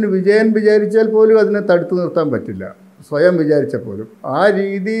 അതിനൊന്നിന് വിജയൻ വിചാരിച്ചാൽ പോലും അതിനെ തടുത്തു നിർത്താൻ പറ്റില്ല, സ്വയം വിചാരിച്ചാൽ പോലും. ആ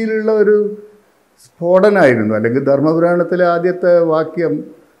രീതിയിലുള്ള ഒരു സ്ഫോടനമായിരുന്നു. അല്ലെങ്കിൽ ധർമ്മപുരാണത്തിലെ ആദ്യത്തെ വാക്യം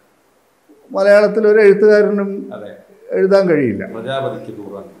മലയാളത്തിൽ ഒരു എഴുത്തുകാരനും എഴുതാൻ കഴിയില്ല.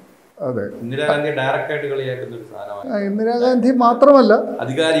 അതെ, ഇന്ദിരാഗാന്ധി മാത്രമല്ല,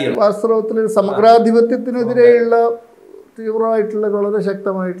 വാസ്തവത്തിൽ സമഗ്രാധിപത്യത്തിനെതിരെയുള്ള തീവ്രമായിട്ടുള്ള വളരെ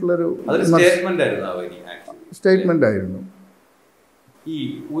ശക്തമായിട്ടുള്ളൊരു സ്റ്റേറ്റ്മെന്റ് ആയിരുന്നു. ഈ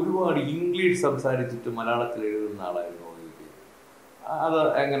ഒരുപാട് ഇംഗ്ലീഷ് സംസാരിച്ചിട്ട് മലയാളത്തിൽ എഴുതുന്ന ആളായിരുന്നു. അത്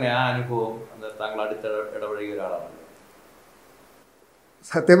എങ്ങനെ ആ അനുഭവം താങ്കൾ അടുത്ത ഇടപഴകിയ ഒരാളാണ്?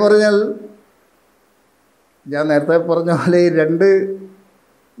 സത്യം പറഞ്ഞാൽ ഞാൻ നേരത്തെ പറഞ്ഞ പോലെ ഈ 2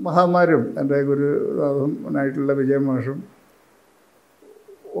 മഹാന്മാരും, എൻ്റെ ഗുരുനാഥനായിട്ടുള്ള വിജയൻ മാഷും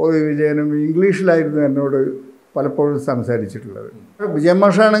OV വിജയനും ഇംഗ്ലീഷിലായിരുന്നു എന്നോട് പലപ്പോഴും സംസാരിച്ചിട്ടുള്ളത്. വിജയൻ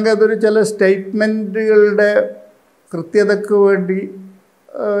മാഷാണെങ്കിൽ അതൊരു ചില സ്റ്റേറ്റ്മെൻറ്റുകളുടെ കൃത്യതയ്ക്ക് വേണ്ടി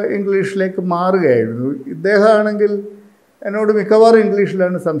ഇംഗ്ലീഷിലേക്ക് മാറുകയായിരുന്നു. ഇദ്ദേഹമാണെങ്കിൽ എന്നോട് മിക്കവാറും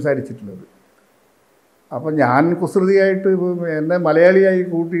ഇംഗ്ലീഷിലാണ് സംസാരിച്ചിട്ടുള്ളത്. അപ്പം ഞാൻ കുസൃതിയായിട്ട് എന്നെ മലയാളിയായി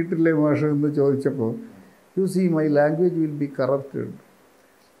കൂട്ടിയിട്ടില്ലേ മാഷ് എന്ന് ചോദിച്ചപ്പോൾ, you see my language will be corrupted.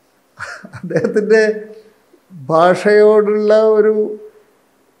 അദ്ദേഹത്തിൻ്റെ ഭാഷയോടുള്ള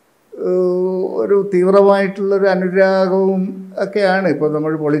ഒരു തീവ്രമായിട്ടുള്ളൊരു അനുരാഗവും ഒക്കെയാണ്. ഇപ്പോൾ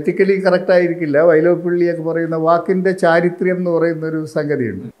നമ്മൾ പൊളിറ്റിക്കലി കറക്റ്റായിരിക്കില്ല. വൈലോപ്പിള്ളിയൊക്കെ പറയുന്ന വാക്കിൻ്റെ ചാരിത്ര്യം എന്ന് പറയുന്നൊരു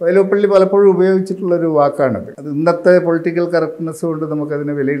സംഗതിയുണ്ട്. വൈലോപ്പിള്ളി പലപ്പോഴും ഉപയോഗിച്ചിട്ടുള്ളൊരു വാക്കാണത്. അത് ഇന്നത്തെ പൊളിറ്റിക്കൽ കറക്റ്റ്നെസ് കൊണ്ട്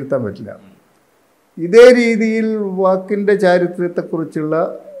നമുക്കതിനെ വിലയിരുത്താൻ പറ്റില്ല. ഇതേ രീതിയിൽ വാക്കിൻ്റെ ചാരിത്രത്തെക്കുറിച്ചുള്ള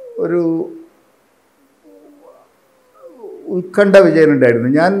ഒരു ഉത്കണ്ഠ വിജയനുണ്ടായിരുന്നു.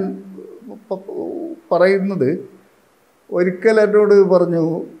 ഞാൻ പറയുന്നത്, ഒരിക്കൽ എന്നോട് പറഞ്ഞു,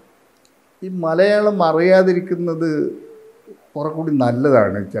 ഈ മലയാളം അറിയാതിരിക്കുന്നത് കുറെ കൂടി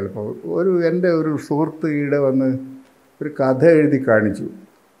നല്ലതാണ്. ചിലപ്പോൾ എൻ്റെ ഒരു സുഹൃത്ത് ഈടെ വന്ന് ഒരു കഥ എഴുതി കാണിച്ചു.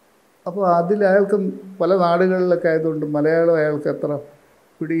 അപ്പോൾ അയാൾക്ക് പല നാടുകളിലൊക്കെ ആയതുകൊണ്ട് മലയാളം അയാൾക്ക് അത്ര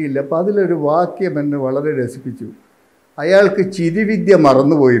പിടിയില്ല. അപ്പോൾ അതിലൊരു വാക്യം എന്നെ വളരെ രസിപ്പിച്ചു. അയാൾക്ക് ചിരിവിദ്യ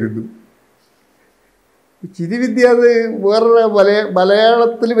മറന്നുപോയിരുന്നു. ചിരിവിദ്യ, അത് വേറൊരു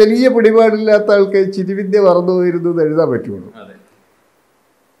മലയാളത്തിൽ വലിയ പിടിപാടില്ലാത്ത ആൾക്ക് ചിരിവിദ്യ മറന്നുപോയിരുന്നു എന്ന് എഴുതാൻ പറ്റുള്ളൂ.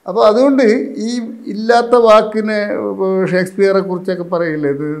 അപ്പോൾ അതുകൊണ്ട് ഈ ഇല്ലാത്ത വാക്കിനെ ഷേക്സ്പിയറെ കുറിച്ചൊക്കെ പറയില്ലേ,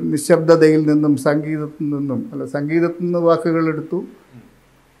 ഇത് നിശബ്ദതയിൽ നിന്നും സംഗീതത്തിൽ നിന്ന് വാക്കുകളെടുത്തു,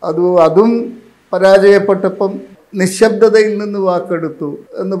 അതും പരാജയപ്പെട്ടപ്പം നിശബ്ദതയിൽ നിന്ന് വാക്കെടുത്തു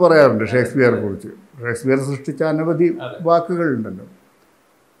എന്ന് പറയാറുണ്ട് ഷേക്സ്പിയറെ കുറിച്ച്. ഷേക്സ്പിയർ സൃഷ്ടിച്ച അനവധി വാക്കുകളുണ്ടല്ലോ.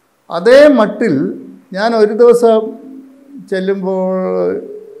 അതേ മട്ടിൽ ഞാൻ ഒരു ദിവസം ചെല്ലുമ്പോൾ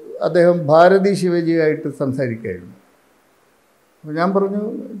അദ്ദേഹം ഭാരതി ശിവജിയായിട്ട് സംസാരിക്കുകയായിരുന്നു. അപ്പോൾ ഞാൻ പറഞ്ഞു,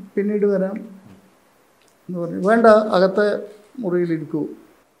 പിന്നീട് വരാം എന്ന് പറഞ്ഞു. വേണ്ട, അകത്തെ മുറിയിലിരിക്കൂ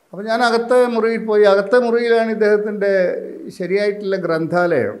അപ്പോൾ ഞാൻ അകത്തെ മുറിയിൽ പോയി. അകത്തെ മുറിയിലാണ് ഇദ്ദേഹത്തിൻ്റെ ശരിയായിട്ടുള്ള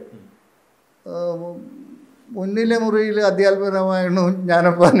ഗ്രന്ഥാലയം. മുന്നിലെ മുറിയിൽ അധ്യാത്മരാമായണവും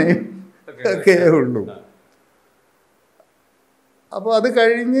ജ്ഞാനപ്പാനയും ഒക്കെ ഉള്ളൂ. അപ്പോൾ അത്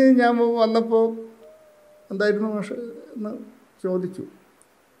കഴിഞ്ഞ് ഞാൻ വന്നപ്പോൾ എന്തായിരുന്നു മാഷ് എന്ന് ചോദിച്ചു.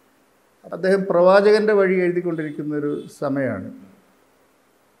 അദ്ദേഹം പ്രവാചകൻ്റെ വഴി എഴുതിക്കൊണ്ടിരിക്കുന്നൊരു സമയമാണ്.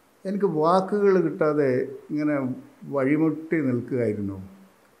 എനിക്ക് വാക്കുകൾ കിട്ടാതെ ഇങ്ങനെ വഴിമുട്ടി നിൽക്കുകയായിരുന്നു.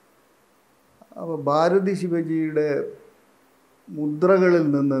 അപ്പോൾ ഭാരതി ശിവജിയുടെ മുദ്രകളിൽ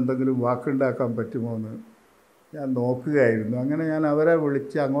നിന്ന് എന്തെങ്കിലും വാക്കുണ്ടാക്കാൻ പറ്റുമോ എന്ന് ഞാൻ നോക്കുകയായിരുന്നു. അങ്ങനെ ഞാൻ അവരെ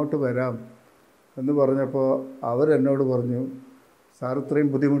വിളിച്ച് അങ്ങോട്ട് വരാം എന്ന് പറഞ്ഞപ്പോൾ അവരെന്നോട് പറഞ്ഞു, സാർ ഇത്രയും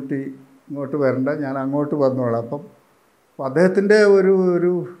ബുദ്ധിമുട്ടി ഇങ്ങോട്ട് വരണ്ട, ഞാൻ അങ്ങോട്ട് വന്നോളാം. അപ്പം അദ്ദേഹത്തിൻ്റെ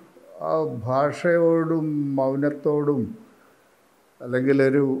ഒരു ആ ഭാഷയോടും മൗനത്തോടും അല്ലെങ്കിൽ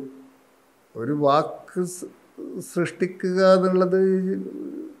ഒരു വാക്ക് സൃഷ്ടിക്കുക എന്നുള്ളത്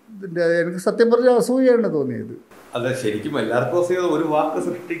ഇതിൻ്റെ എനിക്ക് സത്യം പറഞ്ഞ അസൂയാണ് തോന്നിയത്. അല്ല, ശരിക്കും എല്ലാവർക്കും അസൂയ. ഒരു വാക്ക്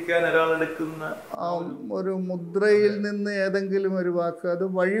സൃഷ്ടിക്കാൻ ഒരാളെടുക്കുന്ന ആ ഒരു മുദ്രയിൽ നിന്ന് ഏതെങ്കിലും ഒരു വാക്ക് അത്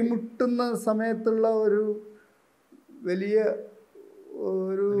വഴിമുട്ടുന്ന സമയത്തുള്ള ഒരു വലിയ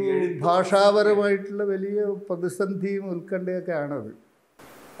ഒരു ഭാഷാപരമായിട്ടുള്ള വലിയ പ്രതിസന്ധിയും ഉത്കണ്ഠയൊക്കെ ആണത്.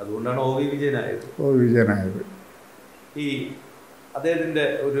 അതുകൊണ്ടാണ് ഒ വി വിജയനായത്. ഈ അദ്ദേഹത്തിൻ്റെ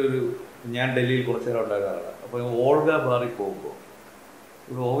ഒരു ഞാൻ ഡൽഹിയിൽ കുറച്ച് നേരം ഉണ്ടാകാറാണ്. അപ്പോൾ ഓൾഗ ബാറിൽ പോകുമ്പോൾ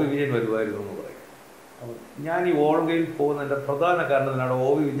ഇവിടെ ഒ വി വിജയൻ വരുമായിരുന്നു എന്ന് പറയും. അപ്പോൾ ഞാൻ ഈ ഓൾഗയിൽ പോകുന്നതിൻ്റെ പ്രധാന കാരണത്തിനാണ്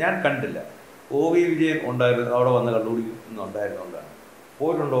ഞാൻ കണ്ടില്ല. ഒ വി വിജയൻ ഉണ്ടായിരുന്നു, അവിടെ വന്ന് കണ്ടുപിടിക്കുന്നുണ്ടായിരുന്നുകൊണ്ടാണ്.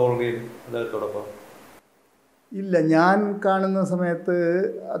 പോയിട്ടുണ്ടോ ഓൾഗയിൽ അദ്ദേഹത്തോടൊപ്പം? ഇല്ല, ഞാൻ കാണുന്ന സമയത്ത്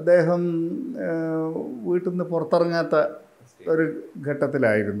അദ്ദേഹം വീട്ടിൽ നിന്ന് പുറത്തിറങ്ങാത്ത ഒരു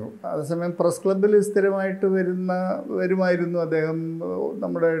ഘട്ടത്തിലായിരുന്നു. അതേസമയം പ്രസ് ക്ലബ്ബിൽ സ്ഥിരമായിട്ട് വരുമായിരുന്നു അദ്ദേഹം.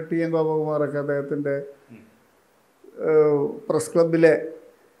 നമ്മുടെ ടി എൻ ഗോപകുമാറൊക്കെ അദ്ദേഹത്തിൻ്റെ പ്രസ് ക്ലബ്ബിലെ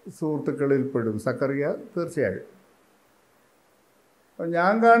സുഹൃത്തുക്കളിൽ പെടും. സക്കറിയ തീർച്ചയായും.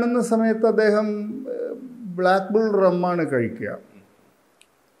 ഞാൻ കാണുന്ന സമയത്ത് അദ്ദേഹം ബ്ലാക്ക് ബുൾ റമ്മാണ് കഴിക്കുക.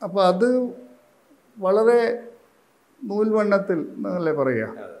 അപ്പോൾ അത് വളരെ നൂൽവണ്ണത്തിൽ എന്നല്ലേ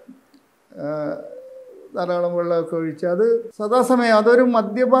പറയുക, ധാരാളം വെള്ളമൊക്കെ ഒഴിച്ച് അത് സദാസമയം അതൊരു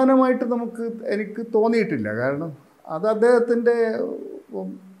മദ്യപാനമായിട്ട് എനിക്ക് തോന്നിയിട്ടില്ല. കാരണം അത് അദ്ദേഹത്തിൻ്റെ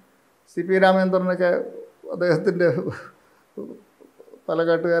സി പി രാമേന്ദ്രനൊക്കെ അദ്ദേഹത്തിൻ്റെ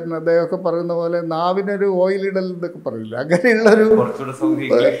പാലക്കാട്ടുകാരൻ അദ്ദേഹമൊക്കെ പറയുന്ന പോലെ നാവിനൊരു ഓയിലിടൽ എന്നൊക്കെ പറയില്ല, അങ്ങനെയുള്ളൊരു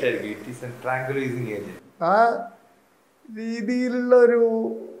ആ രീതിയിലുള്ളൊരു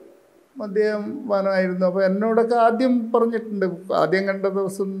മദ്യപാനമായിരുന്നു. അപ്പോൾ എന്നോടൊക്കെ ആദ്യം പറഞ്ഞിട്ടുണ്ട്, ആദ്യം കണ്ട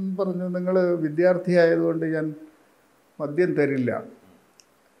ദിവസം പറഞ്ഞു, നിങ്ങൾ വിദ്യാർത്ഥി ആയതുകൊണ്ട് ഞാൻ മദ്യം തരില്ല.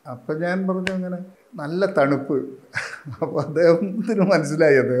 അപ്പം ഞാൻ പറഞ്ഞു അങ്ങനെ നല്ല തണുപ്പ്. അപ്പോൾ അദ്ദേഹത്തിന്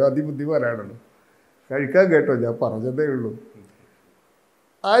മനസ്സിലായി അദ്ദേഹം അതിബുദ്ധിമാനാണല്ലോ, കഴിക്കാൻ കേട്ടോ, ഞാൻ പറഞ്ഞതേ ഉള്ളൂ.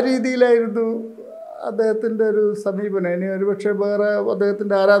 ആ രീതിയിലായിരുന്നു അദ്ദേഹത്തിൻ്റെ ഒരു സമീപനം. ഇനി ഒരുപക്ഷെ വേറെ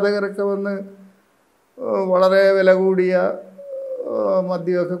അദ്ദേഹത്തിൻ്റെ ആരാധകരൊക്കെ വന്ന് വളരെ വില കൂടിയ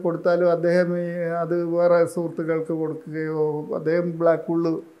മദ്യമൊക്കെ കൊടുത്താലും അദ്ദേഹം അത് വേറെ സുഹൃത്തുക്കൾക്ക് കൊടുക്കുകയോ അദ്ദേഹം ബ്ലാക്ക്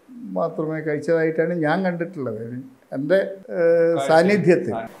ബുള്ള് മാത്രമേ കഴിച്ചതായിട്ടാണ് ഞാൻ കണ്ടിട്ടുള്ളത് എൻ്റെ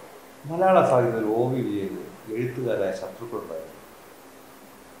സാന്നിധ്യത്തിൽ. മലയാള സാഹിത്യത്തിൽ ഒ വി വിജയൻ എഴുത്തുകാരായ ശത്രുക്കളുണ്ടായിരുന്നു.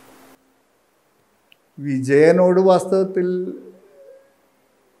 വിജയനോട് വാസ്തവത്തിൽ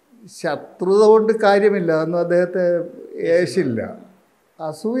ശത്രുത കൊണ്ട് കാര്യമില്ല, അതൊന്നും അദ്ദേഹത്തെ ഏശില്ല.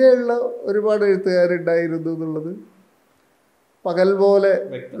 അസൂയുള്ള ഒരുപാട് എഴുത്തുകാരുണ്ടായിരുന്നു എന്നുള്ളത് പകൽ പോലെ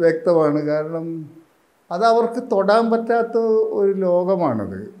വ്യക്തമാണ്. കാരണം അത് അവർക്ക് തൊടാൻ പറ്റാത്ത ഒരു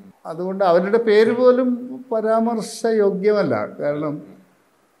ലോകമാണത്. അതുകൊണ്ട് അവരുടെ പേര് പോലും പരാമർശയോഗ്യമല്ല. കാരണം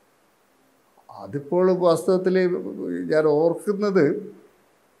അതിപ്പോൾ വാസ്തവത്തിൽ ഞാൻ ഓർക്കുന്നത്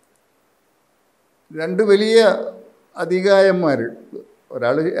രണ്ട് വലിയ അധികായന്മാർ,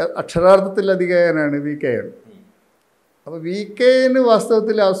 ഒരാൾ അക്ഷരാർത്ഥത്തിൽ അധികായനാണ് വി കെ എൻ. അപ്പോൾ വി കെ എന്ന്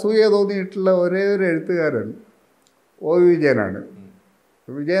വാസ്തവത്തിൽ അസൂയ തോന്നിയിട്ടുള്ള ഒരേ ഒരു എഴുത്തുകാരൻ ഒ വിജയനാണ്.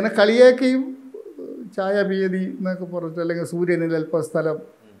 വിജയനെ കളിയാക്കിയും ഛായാപീയതി എന്നൊക്കെ പറഞ്ഞിട്ട്, അല്ലെങ്കിൽ സൂര്യനിൽ അല്പസ്ഥലം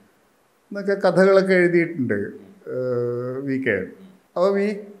എന്നൊക്കെ കഥകളൊക്കെ എഴുതിയിട്ടുണ്ട് വി കെ എൻ. അപ്പോൾ വി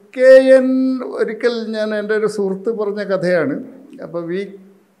കെ എൻ ഒരിക്കൽ ഞാൻ എൻ്റെ ഒരു സുഹൃത്ത് പറഞ്ഞ കഥയാണ്. അപ്പോൾ വി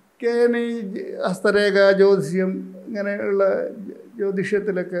കെ എൻ ഈ ഹസ്തരേഖ, ജ്യോതിഷ്യം, ഇങ്ങനെയുള്ള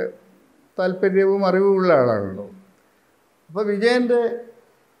ജ്യോതിഷ്യത്തിലൊക്കെ താല്പര്യവും അറിവുമുള്ള ആളാണല്ലോ. അപ്പോൾ വിജയൻ്റെ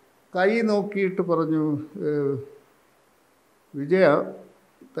കൈ നോക്കിയിട്ട് പറഞ്ഞു, വിജയ,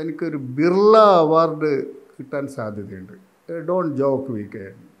 തനിക്കൊരു ബിർള അവാർഡ് കിട്ടാൻ സാധ്യതയുണ്ട്, ഡോണ്ട് ജോക്ക് വി കെ.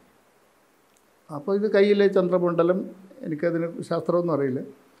 അപ്പോൾ ഇത് കയ്യിലെ ചന്ദ്രമണ്ഡലം, എനിക്കതിന് ശാസ്ത്രമൊന്നും അറിയില്ല,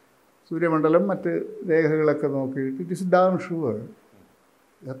 സൂര്യമണ്ഡലം, മറ്റ് രേഖകളൊക്കെ നോക്കിയിട്ട് ഇറ്റ് ഇസ് ഡാം ഷുവർ.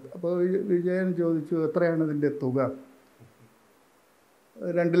 അപ്പോൾ വിജയൻ ചോദിച്ചു, എത്രയാണ് ഇതിൻ്റെ തുക?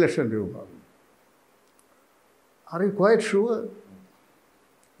 2 ലക്ഷം രൂപ. Are you quite sure?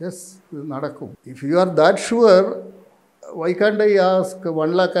 Yes, ഇത് നടക്കും. If you are that sure, Y കാണ്ട് I ask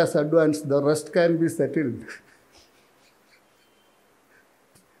 1 lakh as advance, the rest can be settled.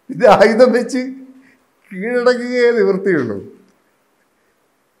 ഇത് ആയുധം വെച്ച് കീഴടക്കുകയേ നിവൃത്തിയുള്ളൂ.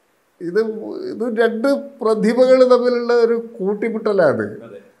 ഇത് 2 പ്രതിഭകൾ തമ്മിലുള്ള ഒരു കൂട്ടിമുട്ടലാണ്.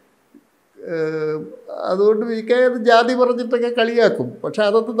 അതുകൊണ്ട് അത് ജാതി പറഞ്ഞിട്ടൊക്കെ കളിയാക്കും. പക്ഷെ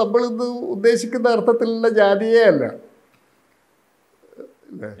അതൊന്നും നമ്മളിന്ന് ഉദ്ദേശിക്കുന്ന അർത്ഥത്തിലുള്ള ജാതിയേ അല്ല.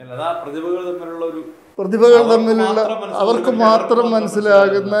 പ്രതിഭകൾ തമ്മിലുള്ള അവർക്ക് മാത്രം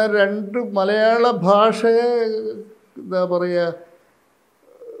മനസ്സിലാകുന്ന 2 മലയാള ഭാഷയെ എന്താ പറയുക,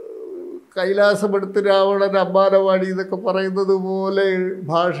 കൈലാസമെടുത്ത് രാവണൻ അമ്മാനമാടി എന്നൊക്കെ പറയുന്നത് പോലെ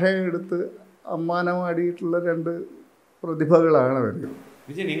ഭാഷയെ എടുത്ത് അമ്മാനമാടിയിട്ടുള്ള 2 പ്രതിഭകളാണ് അവർ.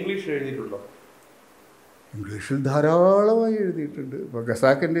 വിജയൻ ഇംഗ്ലീഷ് എഴുതിയിട്ടുണ്ടോ? ഇംഗ്ലീഷിൽ ധാരാളമായി എഴുതിയിട്ടുണ്ട്. ഇപ്പോൾ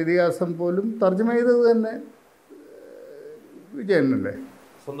ഖസാക്കിൻ്റെ ഇതിഹാസം പോലും തർജ്ജമ ചെയ്തത് തന്നെ വിജയനല്ലേ?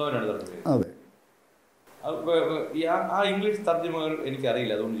 അതെ. ആ ഇംഗ്ലീഷ് തർജ്ജമകൾ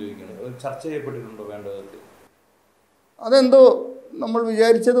എനിക്കറിയില്ല, അതുകൊണ്ട് ചോദിക്കുകയാണ്. ചർച്ച ചെയ്യപ്പെട്ടിട്ടുണ്ടോ വേണ്ട വിധത്തിൽ? അതെന്തോ നമ്മൾ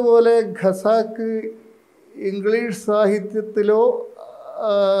വിചാരിച്ചതുപോലെ ഖസാക്ക് ഇംഗ്ലീഷ് സാഹിത്യത്തിലോ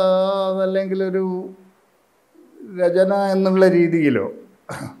അതല്ലെങ്കിൽ ഒരു രചന എന്നുള്ള രീതിയിലോ,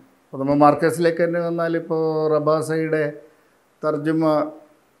 അപ്പോൾ നമ്മൾ മാർക്കസിലേക്ക് തന്നെ വന്നാൽ, ഇപ്പോൾ റബാസയുടെ തർജ്ജമ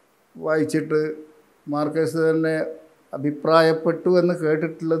വായിച്ചിട്ട് മാർക്കസ് തന്നെ അഭിപ്രായപ്പെട്ടു എന്ന്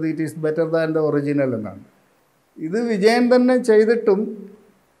കേട്ടിട്ടുള്ളത് it is better than the original എന്നാണ്. ഇത് വിജയൻ തന്നെ ചെയ്തിട്ടും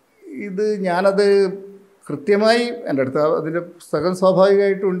ഇത് ഞാനത് കൃത്യമായി എൻ്റെ അടുത്ത് അതിൻ്റെ പുസ്തകം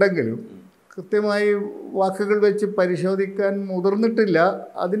സ്വാഭാവികമായിട്ടുണ്ടെങ്കിലും കൃത്യമായി വാക്കുകൾ വെച്ച് പരിശോധിക്കാൻ മുതിർന്നിട്ടില്ല.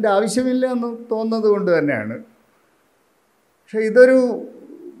 അതിൻ്റെ ആവശ്യമില്ല എന്ന് തോന്നുന്നത് കൊണ്ട് തന്നെയാണ്. പക്ഷേ ഇതൊരു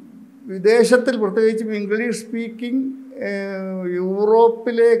വിദേശത്തിൽ, പ്രത്യേകിച്ചും ഇംഗ്ലീഷ് സ്പീക്കിംഗ്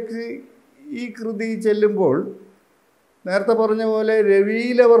യൂറോപ്പിലേക്ക് ഈ കൃതി ചെല്ലുമ്പോൾ നേരത്തെ പറഞ്ഞ പോലെ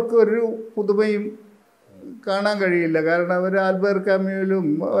രവിയിലവർക്ക് ഒരു പുതുമയും കാണാൻ കഴിയില്ല. കാരണം അവർ ആൽബർട്ട് കാമ്യൂലും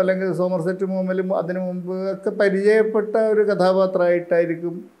അല്ലെങ്കിൽ സോമർസെറ്റ് മോമലും അതിനു മുമ്പ് ഒക്കെ പരിചയപ്പെട്ട ഒരു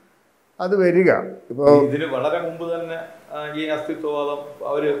കഥാപാത്രമായിട്ടായിരിക്കും അത് വരിക. ഇപ്പോൾ വളരെ മുമ്പ് തന്നെ ഈ അസ്തിത്വവാദം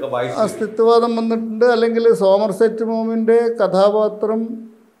വന്നിട്ടുണ്ട്. അല്ലെങ്കിൽ സോമർസെറ്റ് മോമിൻ്റെ കഥാപാത്രം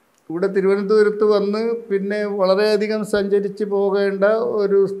ഇവിടെ തിരുവനന്തപുരത്ത് വന്ന് പിന്നെ വളരെയധികം സഞ്ചരിച്ച് പോകേണ്ട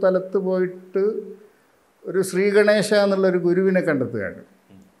ഒരു സ്ഥലത്ത് പോയിട്ട് ഒരു ശ്രീഗണേശ എന്നുള്ളൊരു ഗുരുവിനെ കണ്ടെത്തുകയാണ്.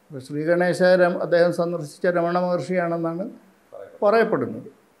 അപ്പോൾ ശ്രീഗണേശ അദ്ദേഹം സന്ദർശിച്ച രമണ മഹർഷിയാണെന്നാണ് പറയപ്പെടുന്നത്.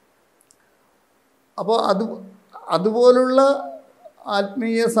 അപ്പോൾ അതുപോലുള്ള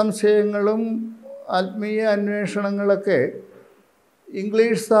ആത്മീയ സംശയങ്ങളും ആത്മീയ അന്വേഷണങ്ങളൊക്കെ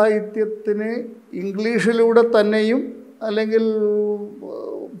ഇംഗ്ലീഷ് സാഹിത്യത്തിന് ഇംഗ്ലീഷിലൂടെ തന്നെയും അല്ലെങ്കിൽ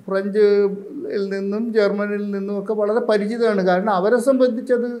ഫ്രഞ്ചിൽ നിന്നും ജർമ്മനിൽ നിന്നുമൊക്കെ വളരെ പരിചിതമാണ്. കാരണം അവരെ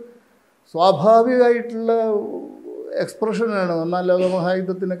സംബന്ധിച്ചത് സ്വാഭാവികമായിട്ടുള്ള എക്സ്പ്രഷനാണ്. 1-ാം ലോക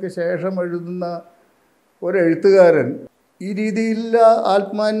മഹായുദ്ധത്തിനൊക്കെ ശേഷം എഴുതുന്ന ഒരു എഴുത്തുകാരൻ ഈ രീതിയിലുള്ള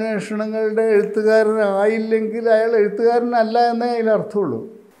ആത്മാന്വേഷണങ്ങളുടെ എഴുത്തുകാരനായില്ലെങ്കിൽ അയാൾ എഴുത്തുകാരനല്ല എന്നേ അതിലർത്ഥമുള്ളൂ.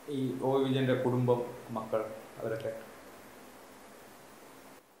 ഈ ഒ വിജയൻ്റെ കുടുംബം, മക്കൾ, അവരൊക്കെ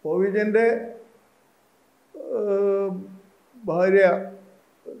ഒ വിജയൻ്റെ ഭാര്യ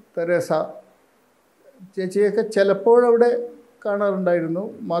തെരേസ ചേച്ചിയൊക്കെ ചിലപ്പോഴവിടെ കാണാറുണ്ടായിരുന്നു.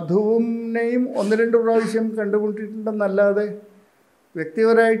 മധുവിനെയും 1-2 പ്രാവശ്യം കണ്ടുമുട്ടിയിട്ടുണ്ടെന്നല്ലാതെ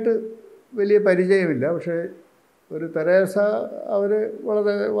വ്യക്തിപരമായിട്ട് വലിയ പരിചയമില്ല. പക്ഷേ ഒരു തെരേസ അവർ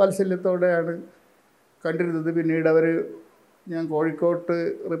വളരെ വാത്സല്യത്തോടെയാണ് കണ്ടിരുന്നത്. പിന്നീട് ഞാൻ കോഴിക്കോട്ട്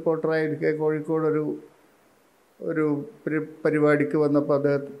റിപ്പോർട്ടറായിരിക്കെ കോഴിക്കോട് ഒരു പരിപാടിക്ക് വന്നപ്പോൾ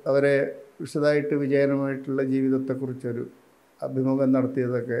അവരെ വിശദമായിട്ട് വിജയനുമായിട്ടുള്ള ജീവിതത്തെക്കുറിച്ചൊരു അഭിമുഖം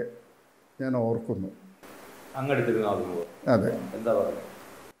നടത്തിയതൊക്കെ ഞാൻ ഓർക്കുന്നു. അതെ. എന്താ പറയുക?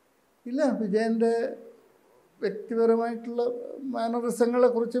 ഇല്ല, വിജയൻ്റെ വ്യക്തിപരമായിട്ടുള്ള മാനറിസങ്ങളെ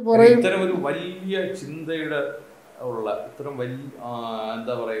കുറിച്ച് പറയും. ഇത്തരം ഒരു വലിയ ചിന്തയുടെ ഉള്ള ഇത്തരം വലിയ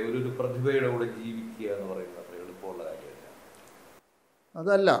എന്താ പറയുക, ഒരു പ്രതിഭയുടെ കൂടെ ജീവിക്കുക എന്ന് പറയുന്നത് അത്ര എളുപ്പമുള്ള കാര്യമല്ല.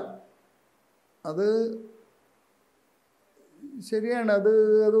 അതല്ല, അത് ശരിയാണ്.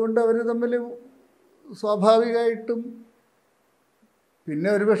 അതുകൊണ്ട് അവർ തമ്മിൽ സ്വാഭാവികമായിട്ടും, പിന്നെ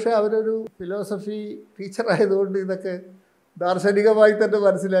ഒരുപക്ഷെ അവരൊരു ഫിലോസഫി ടീച്ചറായതുകൊണ്ട് ഇതൊക്കെ ദാർശനികമായി തന്നെ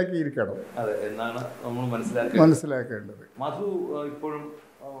മനസ്സിലാക്കിയിരിക്കണം. അതെ, എന്നാണ് നമ്മൾ മനസ്സിലാക്കേണ്ടത്.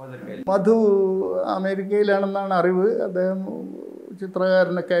 മധു അമേരിക്കയിലാണെന്നാണ് അറിവ്. അദ്ദേഹം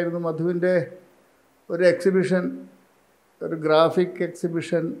ചിത്രകാരനൊക്കെ ആയിരുന്നു. മധുവിൻ്റെ ഒരു എക്സിബിഷൻ, ഒരു ഗ്രാഫിക്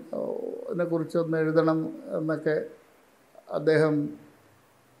എക്സിബിഷൻ കുറിച്ചൊന്ന് എഴുതണം എന്നൊക്കെ അദ്ദേഹം,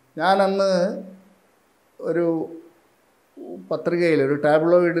 ഞാനന്ന് ഒരു പത്രികയിൽ, ഒരു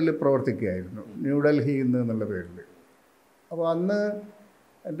ടാബ്ലോയിഡിൽ പ്രവർത്തിക്കുകയായിരുന്നു, ന്യൂഡൽഹിയിൽ നിന്ന് എന്നുള്ള പേരിൽ. അപ്പോൾ അന്ന്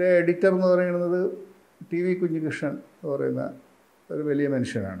എൻ്റെ എഡിറ്റർ എന്ന് പറയുന്നത് TV കുഞ്ഞികൃഷ്ണൻ എന്ന് പറയുന്ന ഒരു വലിയ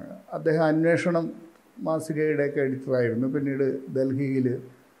മനുഷ്യനാണ്. അദ്ദേഹം അന്വേഷണം മാസികയുടെയൊക്കെ എഡിറ്ററായിരുന്നു. പിന്നീട് ഡൽഹിയിൽ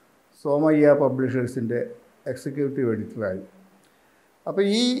സോമയ്യ പബ്ലിഷേഴ്സിൻ്റെ എക്സിക്യൂട്ടീവ് എഡിറ്ററായി. അപ്പോൾ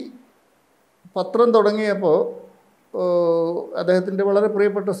ഈ പത്രം തുടങ്ങിയപ്പോൾ അദ്ദേഹത്തിൻ്റെ വളരെ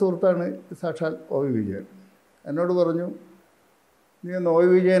പ്രിയപ്പെട്ട സുഹൃത്താണ് സാക്ഷാൽ OV വിജയൻ. എന്നോട് പറഞ്ഞു, നീ ഒന്ന് OV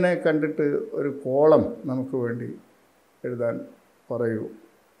വിജയനെ കണ്ടിട്ട് ഒരു കോളം നമുക്ക് വേണ്ടി എഴുതാൻ പറയൂ.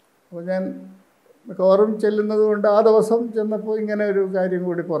 അപ്പോൾ ഞാൻ മിക്കവാറും ചെല്ലുന്നത് കൊണ്ട് ആ ദിവസം ചെന്നപ്പോൾ ഇങ്ങനെ ഒരു കാര്യം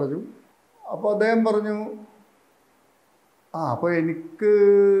കൂടി പറഞ്ഞു. അപ്പോൾ അദ്ദേഹം പറഞ്ഞു, അപ്പോൾ എനിക്ക്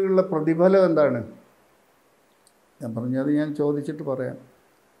ഉള്ള പ്രതിഫലം എന്താണ്? ഞാൻ പറഞ്ഞു, അത് ഞാൻ ചോദിച്ചിട്ട് പറയാം.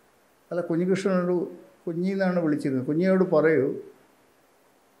 അല്ല, കുഞ്ഞികൃഷ്ണനോട് കുഞ്ഞിന്നാണ് വിളിച്ചിരുന്നത്. കുഞ്ഞിയോട് പറയൂ,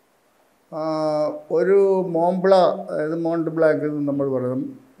 ഒരു മോംബ്ല, അതായത് മോണ്ട് ബ്ലാങ്ക് എന്ന് നമ്മൾ പറയുന്നത്,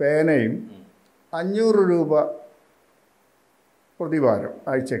 പേനയും 500 രൂപ പ്രതിവാരം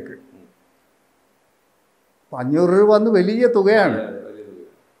ആഴ്ചക്ക്. 500 രൂപ അന്ന് വലിയ തുകയാണ്.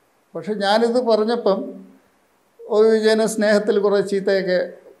 പക്ഷെ ഞാനിത് പറഞ്ഞപ്പം OV വിജയനെ സ്നേഹത്തിൽ കുറേ ചീത്തയൊക്കെ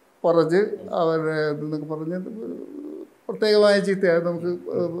പറഞ്ഞ് എന്നൊക്കെ പറഞ്ഞ് പ്രത്യേകമായ ചീത്തയാണ്. നമുക്ക്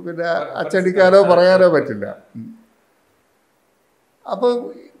പിന്നെ അച്ചടിക്കാനോ പറയാനോ പറ്റില്ല. അപ്പോൾ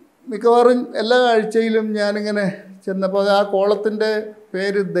മിക്കവാറും എല്ലാ ആഴ്ചയിലും ഞാനിങ്ങനെ ചെന്നപ്പോൾ ആ കോളത്തിൻ്റെ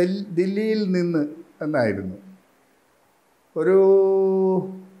പേര് ദില്ലിയിൽ നിന്ന് എന്നായിരുന്നു. ഒരു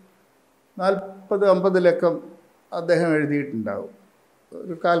 40-50 ലക്കം അദ്ദേഹം എഴുതിയിട്ടുണ്ടാവും.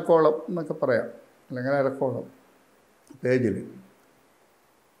 ഒരു കാൽക്കോളം എന്നൊക്കെ പറയാം, അല്ലെങ്കിൽ അരക്കോളം പേജിൽ.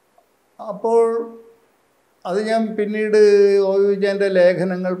 അപ്പോൾ അത് ഞാൻ പിന്നീട് OV വിജയൻ്റെ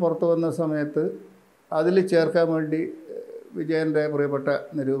ലേഖനങ്ങൾ പുറത്തു വന്ന സമയത്ത് അതിൽ ചേർക്കാൻ വേണ്ടി വിജയൻ്റെ പ്രിയപ്പെട്ട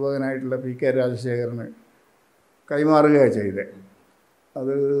നിരൂപകനായിട്ടുള്ള PK രാജശേഖരന് കൈമാറുകയാണ് ചെയ്തത്.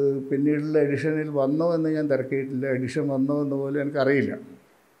 അത് പിന്നീടുള്ള എഡിഷനിൽ വന്നോ എന്ന് ഞാൻ തിരക്കിയിട്ടില്ല. എഡിഷൻ വന്നോ എന്ന് പോലും എനിക്കറിയില്ല.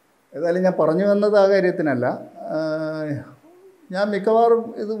 ഏതായാലും ഞാൻ പറഞ്ഞു വന്നത് ആ കാര്യത്തിനല്ല. ഞാൻ മിക്കവാറും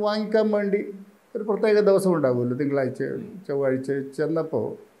ഇത് വാങ്ങിക്കാൻ വേണ്ടി ഒരു പ്രത്യേക ദിവസം ഉണ്ടാകുമല്ലോ, തിങ്കളാഴ്ച ചൊവ്വാഴ്ച ചെന്നപ്പോൾ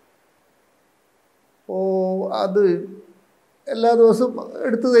അത് എല്ലാ ദിവസവും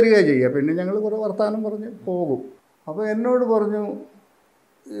എടുത്തു തരികയാണ് ചെയ്യുക. പിന്നെ ഞങ്ങൾ കുറേ വർത്തമാനം പറഞ്ഞ് പോകും. അപ്പോൾ എന്നോട് പറഞ്ഞു,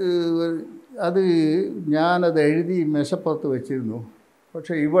 അത് ഞാനത് എഴുതി മേശപ്പുറത്ത് വെച്ചിരുന്നു,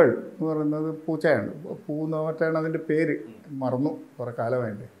 പക്ഷേ ഇവൾ എന്ന് പറയുന്നത് പൂച്ചയാണ്, പൂന്നോ മറ്റാണ് അതിൻ്റെ പേര്, മറന്നു, കുറേ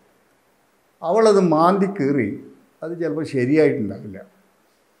കാലമായിട്ട്. അവളത് മാന്തി കീറി, അത് ചിലപ്പോൾ ശരിയായിട്ടുണ്ടാവില്ല,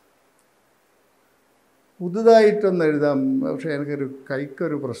 പുതുതായിട്ടൊന്ന് എഴുതാം. പക്ഷേ എനിക്കൊരു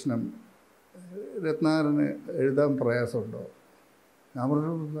കൈക്കൊരു പ്രശ്നം, രത്നാകരന് എഴുതാൻ പ്രയാസമുണ്ടോ? ഞാൻ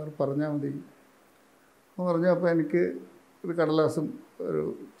പറഞ്ഞു, സാർ പറഞ്ഞാൽ മതി എന്ന് പറഞ്ഞു. അപ്പോൾ എനിക്ക് ഒരു കടലാസും ഒരു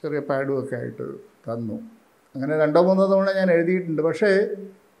ചെറിയ പാഡും ഒക്കെ ആയിട്ട് തന്നു. അങ്ങനെ 2-3 തവണ ഞാൻ എഴുതിയിട്ടുണ്ട്. പക്ഷേ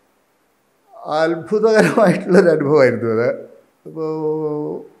അത്ഭുതകരമായിട്ടുള്ളൊരു അനുഭവമായിരുന്നു അത്. ഇപ്പോൾ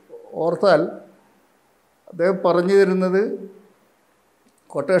ഓർത്താൽ അദ്ദേഹം പറഞ്ഞു തരുന്നത്,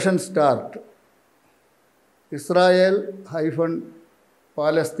 കൊട്ടേഷൻ സ്റ്റാർട്ട്, ഇസ്രായേൽ-പാലസ്തീൻ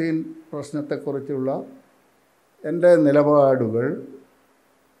പ്രശ്നത്തെക്കുറിച്ചുള്ള എൻ്റെ നിലപാടുകൾ,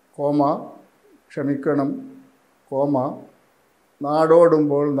 ക്ഷമിക്കണം,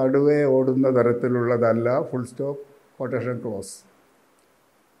 നാടോടുമ്പോൾ നടുവേ ഓടുന്ന തരത്തിലുള്ളതല്ല, ഫുൾ സ്റ്റോപ്പ്, കൊട്ടേഷൻ ക്ലോസ്.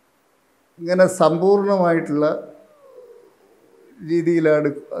 ഇങ്ങനെ സമ്പൂർണ്ണമായിട്ടുള്ള രീതിയിലാണ്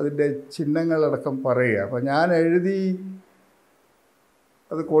അതിൻ്റെ ചിഹ്നങ്ങളടക്കം പറയുക. അപ്പോൾ ഞാൻ എഴുതി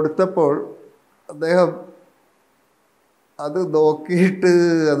അത് കൊടുത്തപ്പോൾ അദ്ദേഹം അത് നോക്കിയിട്ട്,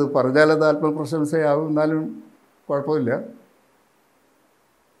 അത് പറഞ്ഞാലത് ആത്മപ്രശംസയാവും, എന്നാലും കുഴപ്പമില്ല,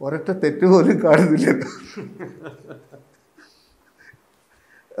 ഒരൊറ്റ തെറ്റ് പോലും കാണുന്നില്ല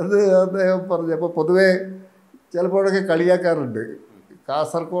അത് അദ്ദേഹം പറഞ്ഞു. അപ്പോൾ പൊതുവേ ചിലപ്പോഴൊക്കെ കളിയാക്കാറുണ്ട്,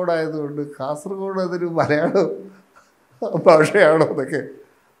 കാസർഗോഡായതുകൊണ്ട് കാസർഗോഡ് അതൊരു മലയാളം ഭാഷയാണോ എന്നൊക്കെ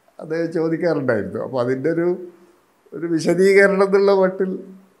അദ്ദേഹം ചോദിക്കാറുണ്ടായിരുന്നു. അപ്പോൾ അതിൻ്റെ ഒരു വിശദീകരണം എന്നുള്ള മട്ടിൽ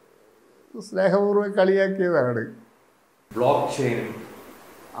സ്നേഹപൂർവ്വം കളിയാക്കിയതാണ്. ബ്ലോക്ക് ചെയിനും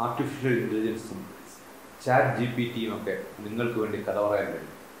ആർട്ടിഫിഷ്യൽ ഇൻ്റലിജൻസും ChatGPTയും ഒക്കെ നിങ്ങൾക്ക് വേണ്ടി കഥ പറയാൻ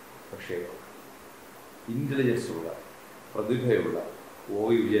കഴിയും. പക്ഷേ ഇൻ്റലിജൻസുള്ള, പ്രതിഭയുള്ള OV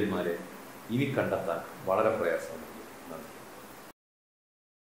വിജയന്മാരെ ഇനി കണ്ടെത്താൻ വളരെ പ്രയാസമാണ്.